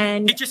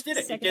 And it just did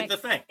it. It did the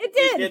thing. It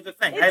did. It did the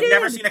thing. It I've did.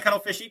 never seen a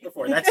cuttlefish eat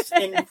before. That's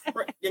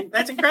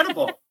that's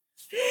incredible.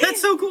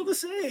 That's so cool to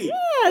see.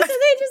 Yeah, so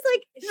they just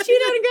like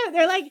shoot out and go.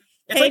 They're like,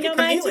 It's pay like no a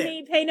mind to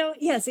chameleon. me, pay no.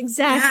 Yes,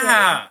 exactly.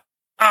 Yeah.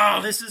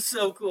 Oh, this is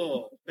so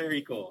cool.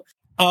 Very cool.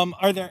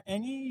 Are there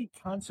any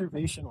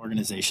conservation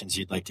organizations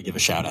you'd like to give a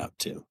shout out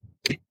to?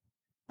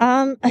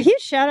 A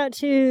huge shout out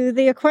to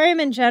the aquarium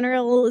in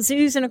general,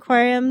 zoos and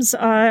aquariums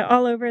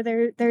all over.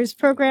 There's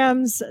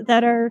programs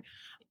that are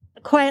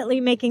quietly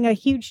making a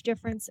huge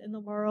difference in the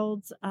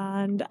world.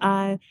 And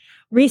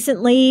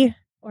recently,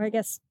 or I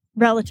guess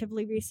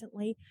relatively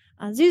recently,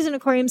 zoos and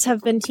aquariums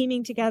have been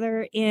teaming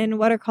together in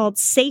what are called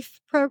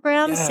SAFE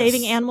programs, Yes.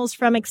 Saving Animals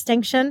from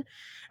Extinction.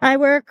 I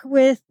work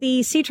with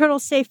the Sea Turtle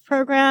Safe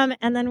program,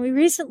 and then we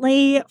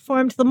recently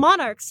formed the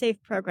Monarch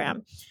Safe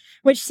program,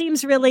 which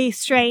seems really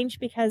strange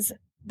because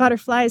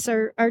butterflies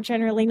are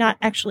generally not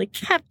actually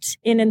kept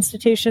in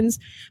institutions.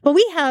 But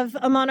we have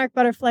a monarch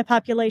butterfly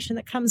population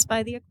that comes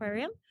by the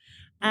aquarium,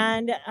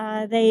 and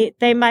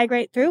they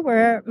migrate through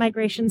where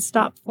migrations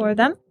stop for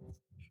them.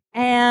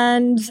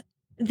 And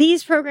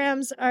these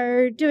programs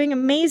are doing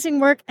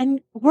amazing work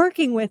and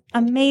working with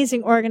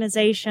amazing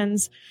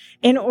organizations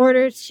in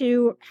order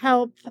to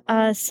help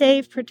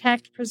save,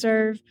 protect,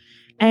 preserve,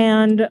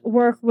 and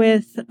work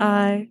with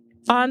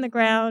on the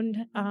ground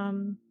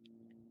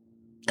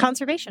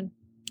conservation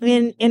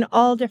in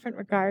all different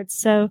regards.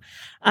 So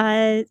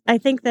I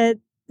think that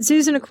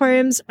zoos and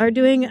aquariums are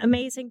doing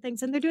amazing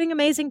things, and they're doing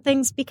amazing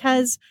things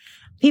because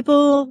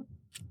people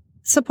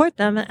support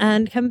them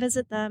and come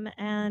visit them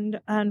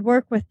and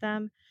work with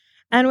them.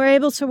 And we're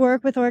able to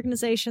work with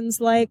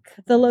organizations like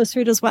the Los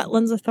Cerritos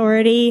Wetlands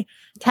Authority,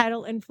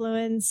 Tidal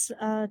Influence,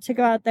 to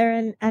go out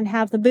there and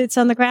have the boots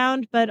on the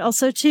ground, but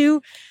also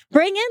to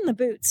bring in the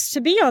boots to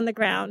be on the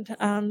ground.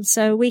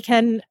 So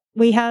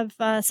we have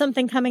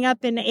something coming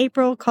up in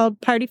April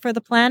called Party for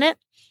the Planet.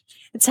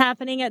 It's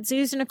happening at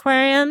zoos and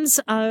aquariums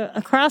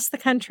across the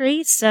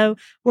country. So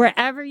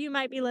wherever you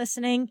might be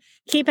listening,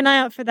 keep an eye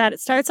out for that. It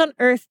starts on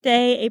Earth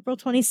Day, April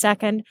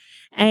 22nd.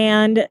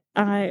 And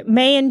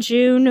May and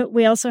June,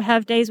 we also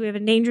have days. We have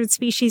Endangered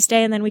Species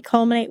Day, and then we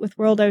culminate with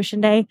World Ocean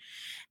Day.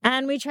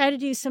 And we try to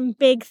do some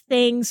big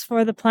things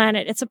for the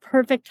planet. It's a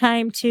perfect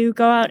time to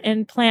go out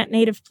and plant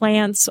native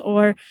plants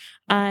or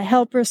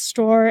help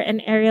restore an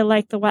area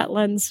like the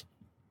wetlands.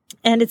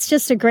 And it's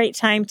just a great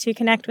time to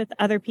connect with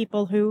other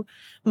people who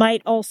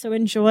might also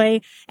enjoy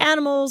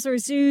animals or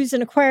zoos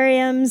and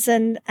aquariums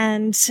and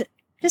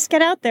just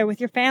get out there with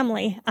your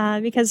family.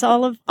 Because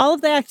all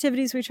of the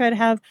activities we try to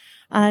have,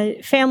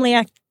 family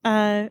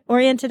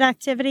oriented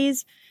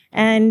activities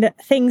and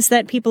things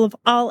that people of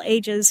all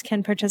ages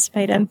can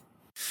participate in.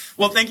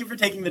 Well, thank you for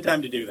taking the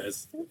time to do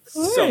this. Of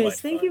course. So much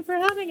Thank fun. you for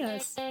having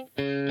us.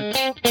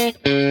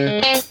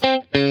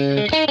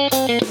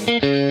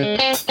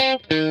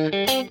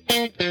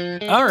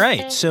 All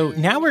right, so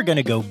now we're going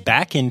to go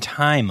back in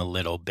time a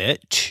little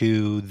bit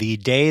to the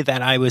day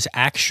that I was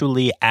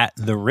actually at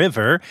the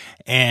river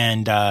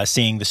and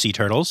seeing the sea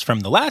turtles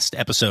from the last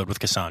episode with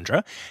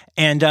Cassandra.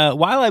 And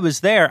while I was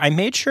there, I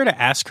made sure to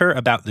ask her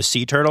about the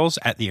sea turtles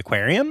at the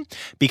aquarium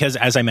because,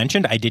 as I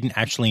mentioned, I didn't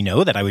actually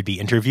know that I would be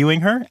interviewing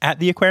her at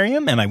the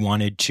aquarium, and I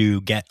wanted to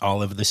get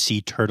all of the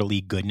sea turtle-y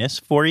goodness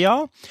for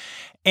y'all.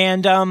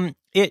 And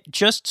it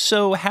just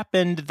so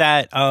happened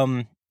that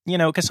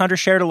Cassandra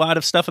shared a lot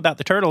of stuff about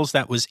the turtles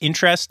that was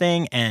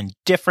interesting and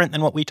different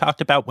than what we talked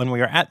about when we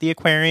were at the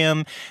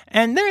aquarium.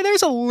 And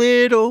there's a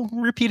little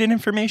repeated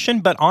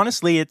information, but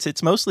honestly,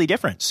 it's mostly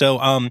different. So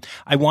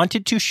I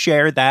wanted to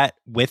share that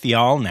with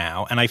y'all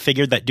now, and I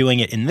figured that doing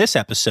it in this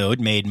episode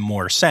made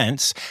more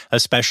sense,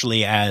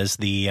 especially as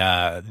the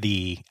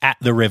At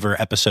the River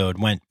episode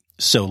went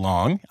so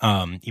long,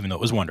 even though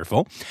it was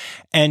wonderful.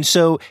 And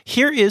so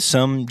here is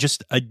some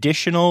just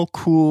additional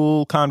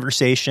cool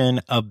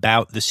conversation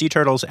about the sea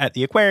turtles at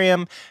the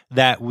aquarium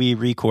that we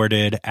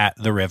recorded at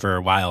the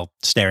river while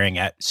staring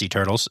at sea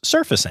turtles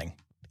surfacing.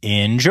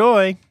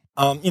 Enjoy.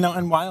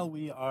 And while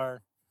we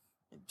are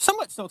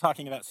somewhat still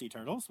talking about sea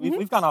turtles,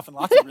 we've gone off in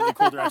lots of really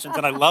cool directions,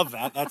 and I love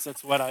that.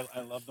 That's what I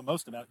love the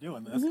most about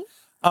doing this.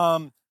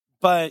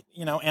 But,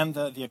 and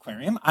the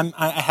aquarium,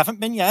 I haven't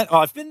been yet. Oh,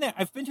 I've been there.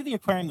 I've been to the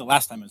aquarium the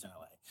last time I was in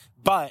LA,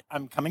 but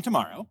I'm coming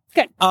tomorrow.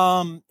 Good.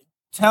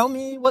 Tell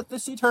me what the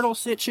sea turtle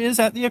sitch is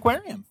at the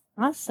aquarium.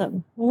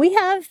 Awesome. We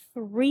have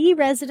 3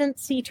 resident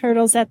sea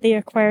turtles at the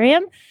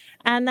aquarium,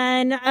 and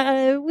then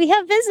we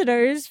have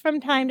visitors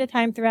from time to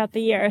time throughout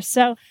the year.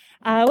 So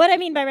what I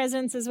mean by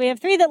residents is we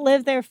have 3 that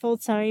live there full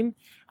time,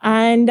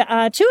 and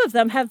 2 of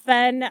them have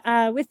been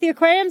with the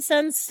aquarium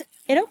since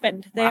it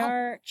opened. They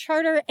are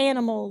charter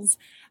animals.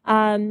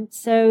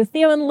 So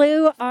Theo and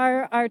Lou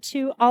are our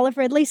 2 Olive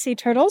Ridley sea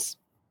turtles.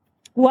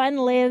 One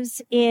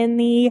lives in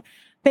the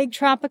big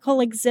tropical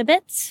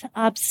exhibit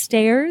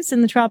upstairs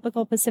in the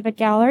Tropical Pacific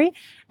Gallery,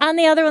 and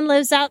the other one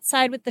lives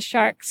outside with the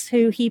sharks,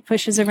 who he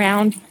pushes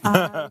around.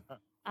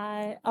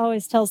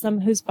 Always tells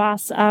them who's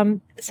boss.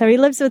 So he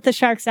lives with the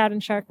sharks out in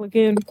Shark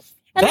Lagoon.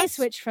 And they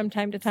switch from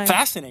time to time.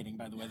 Fascinating,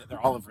 by the way, that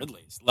they're Olive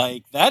Ridleys.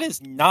 Like, that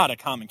is not a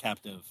common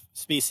captive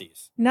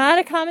species. Not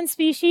a common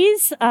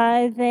species.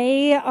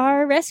 They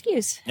are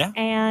rescues. Yeah.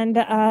 And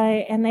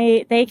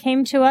they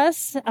came to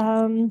us.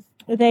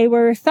 They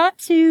were thought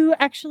to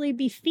actually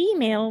be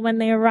female when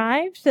they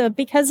arrived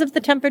because of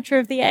the temperature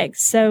of the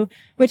eggs. So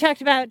we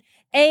talked about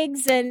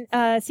eggs and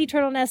sea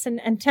turtle nests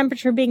and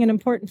temperature being an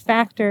important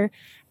factor.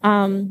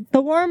 The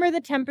warmer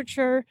the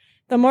temperature,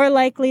 the more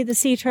likely the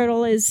sea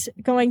turtle is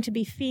going to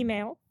be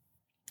female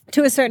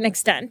to a certain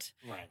extent.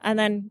 Right. And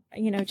then,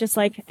 just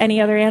like any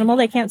other animal,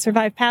 they can't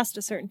survive past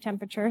a certain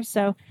temperature.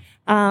 So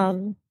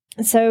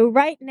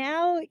right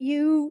now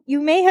you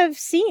may have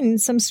seen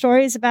some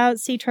stories about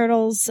sea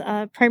turtles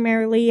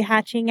primarily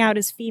hatching out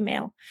as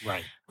female.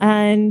 Right.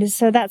 And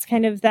so that's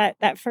kind of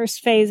that first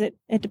phase.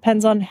 It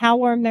depends on how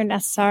warm their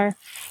nests are.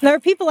 There are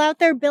people out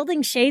there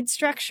building shade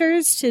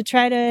structures to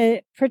try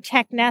to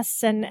protect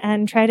nests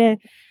and try to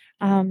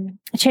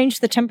change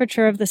the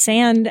temperature of the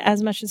sand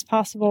as much as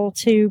possible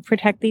to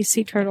protect these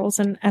sea turtles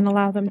and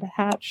allow them to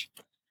hatch.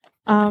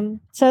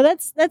 So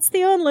that's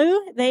Theo and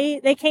Lou.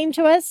 They came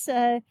to us.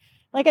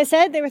 Like I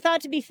said, they were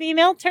thought to be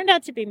female, turned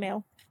out to be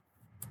male.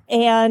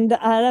 And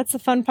that's the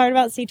fun part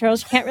about sea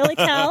turtles. You can't really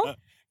tell.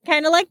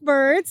 Kind of like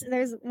birds.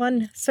 There's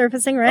one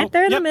surfacing right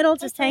there in the middle,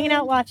 just hanging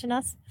out watching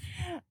us.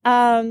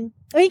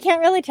 We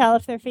can't really tell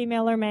if they're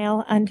female or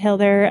male until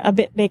they're a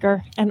bit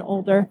bigger and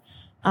older.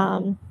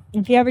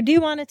 If you ever do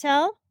want to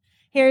tell,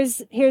 here's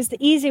the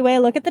easy way.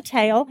 Look at the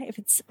tail. If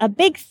it's a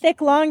big,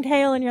 thick, long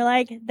tail and you're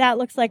like, that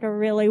looks like a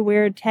really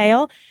weird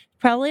tail,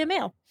 probably a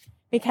male.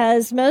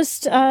 Because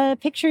most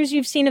pictures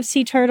you've seen of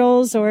sea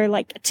turtles or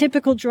like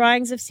typical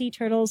drawings of sea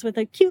turtles with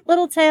a cute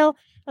little tail,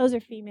 those are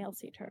female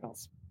sea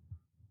turtles.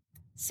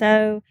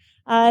 So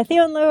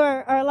Theo and Lou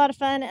are a lot of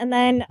fun. And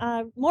then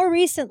more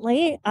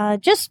recently,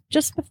 just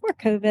before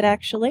COVID,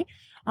 actually,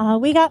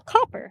 we got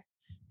Copper.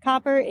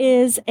 Copper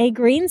is a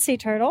green sea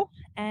turtle.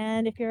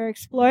 And if you're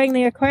exploring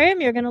the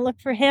aquarium, you're going to look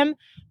for him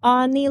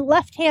on the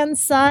left-hand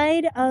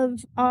side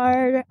of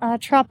our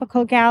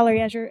tropical gallery.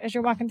 As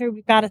you're walking through,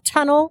 we've got a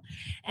tunnel.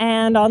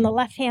 And on the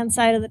left-hand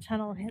side of the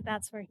tunnel,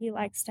 that's where he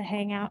likes to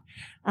hang out.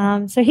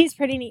 So he's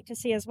pretty neat to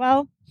see as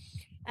well.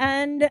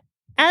 And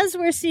as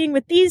we're seeing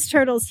with these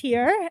turtles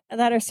here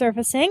that are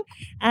surfacing,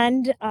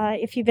 and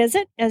if you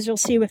visit, as you'll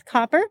see with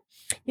Copper,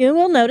 you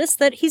will notice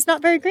that he's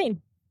not very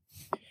green.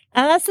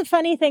 And that's the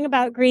funny thing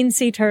about green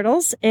sea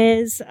turtles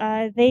is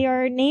they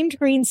are named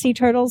green sea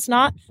turtles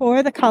not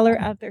for the color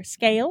of their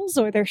scales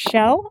or their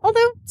shell,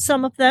 although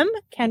some of them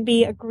can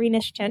be a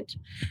greenish tint.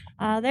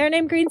 They're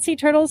named green sea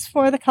turtles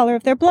for the color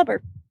of their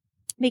blubber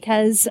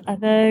because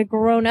the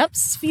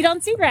grown-ups feed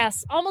on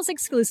seagrass almost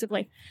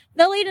exclusively.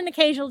 They'll eat an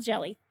occasional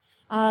jelly,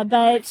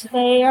 but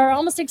they are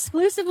almost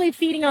exclusively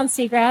feeding on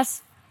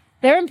seagrass.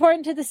 they're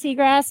important to the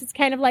seagrass. It's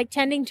kind of like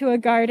tending to a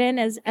garden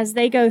as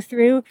they go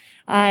through.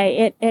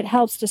 It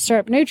helps to stir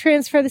up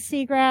nutrients for the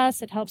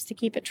seagrass. It helps to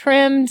keep it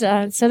trimmed.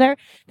 So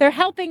they're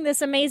helping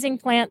this amazing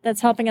plant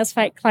that's helping us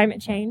fight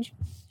climate change.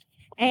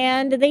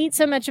 And they eat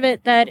so much of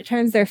it that it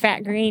turns their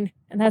fat green.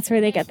 And that's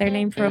where they get their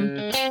name from.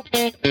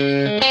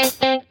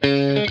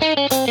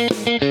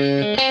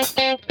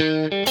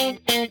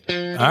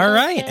 All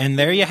right, and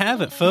there you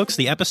have it, folks.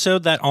 The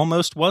episode that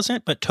almost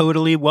wasn't, but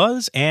totally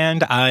was,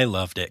 and I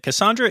loved it.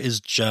 Cassandra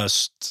is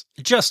just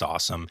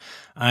awesome.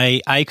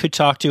 I could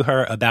talk to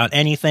her about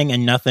anything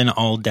and nothing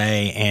all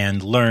day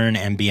and learn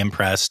and be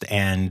impressed,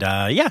 and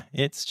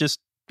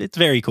it's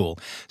very cool.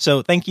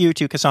 So thank you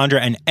to Cassandra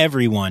and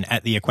everyone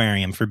at the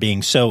aquarium for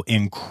being so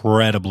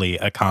incredibly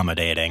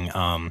accommodating.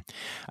 I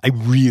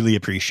really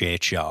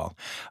appreciate y'all.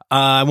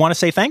 I want to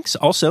say thanks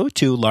also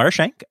to Lara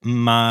Schenk,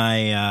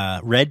 my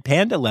Red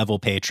Panda level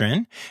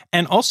patron,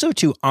 and also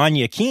to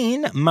Anya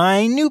Keen,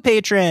 my new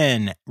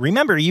patron.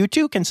 Remember, you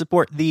too can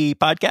support the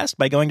podcast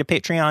by going to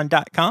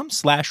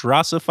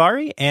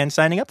patreon.com/Rossafari and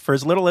signing up for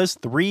as little as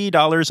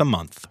 $3 a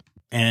month.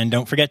 And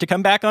don't forget to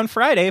come back on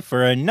Friday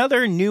for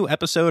another new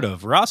episode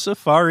of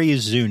Rossafari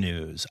Zoo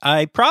News.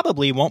 I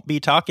probably won't be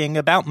talking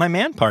about my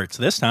man parts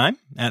this time,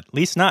 at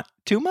least not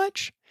too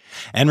much.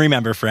 And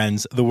remember,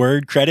 friends, the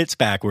word credits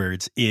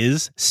backwards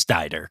is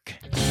Styderk.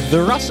 The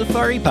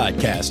Rossafari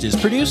podcast is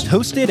produced,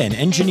 hosted, and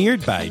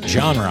engineered by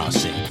John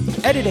Rossi.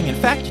 Editing and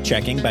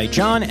fact-checking by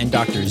John and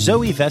Dr.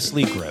 Zoe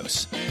Vesley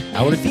Gross.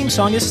 Our theme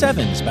song is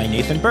Sevens by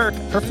Nathan Burke,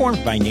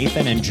 performed by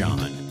Nathan and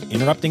John.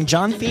 Interrupting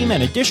John theme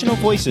and additional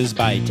voices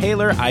by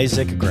Taylor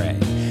Isaac Gray.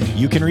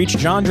 You can reach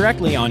John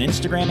directly on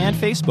Instagram and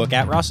Facebook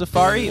at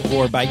Rossafari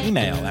or by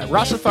email at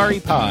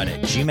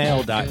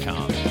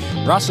rossafaripod@gmail.com.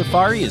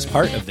 Rossafari is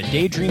part of the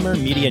Daydreamer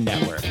Media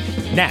Network.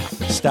 Now,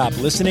 stop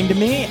listening to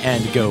me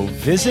and go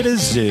visit a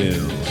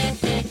zoo.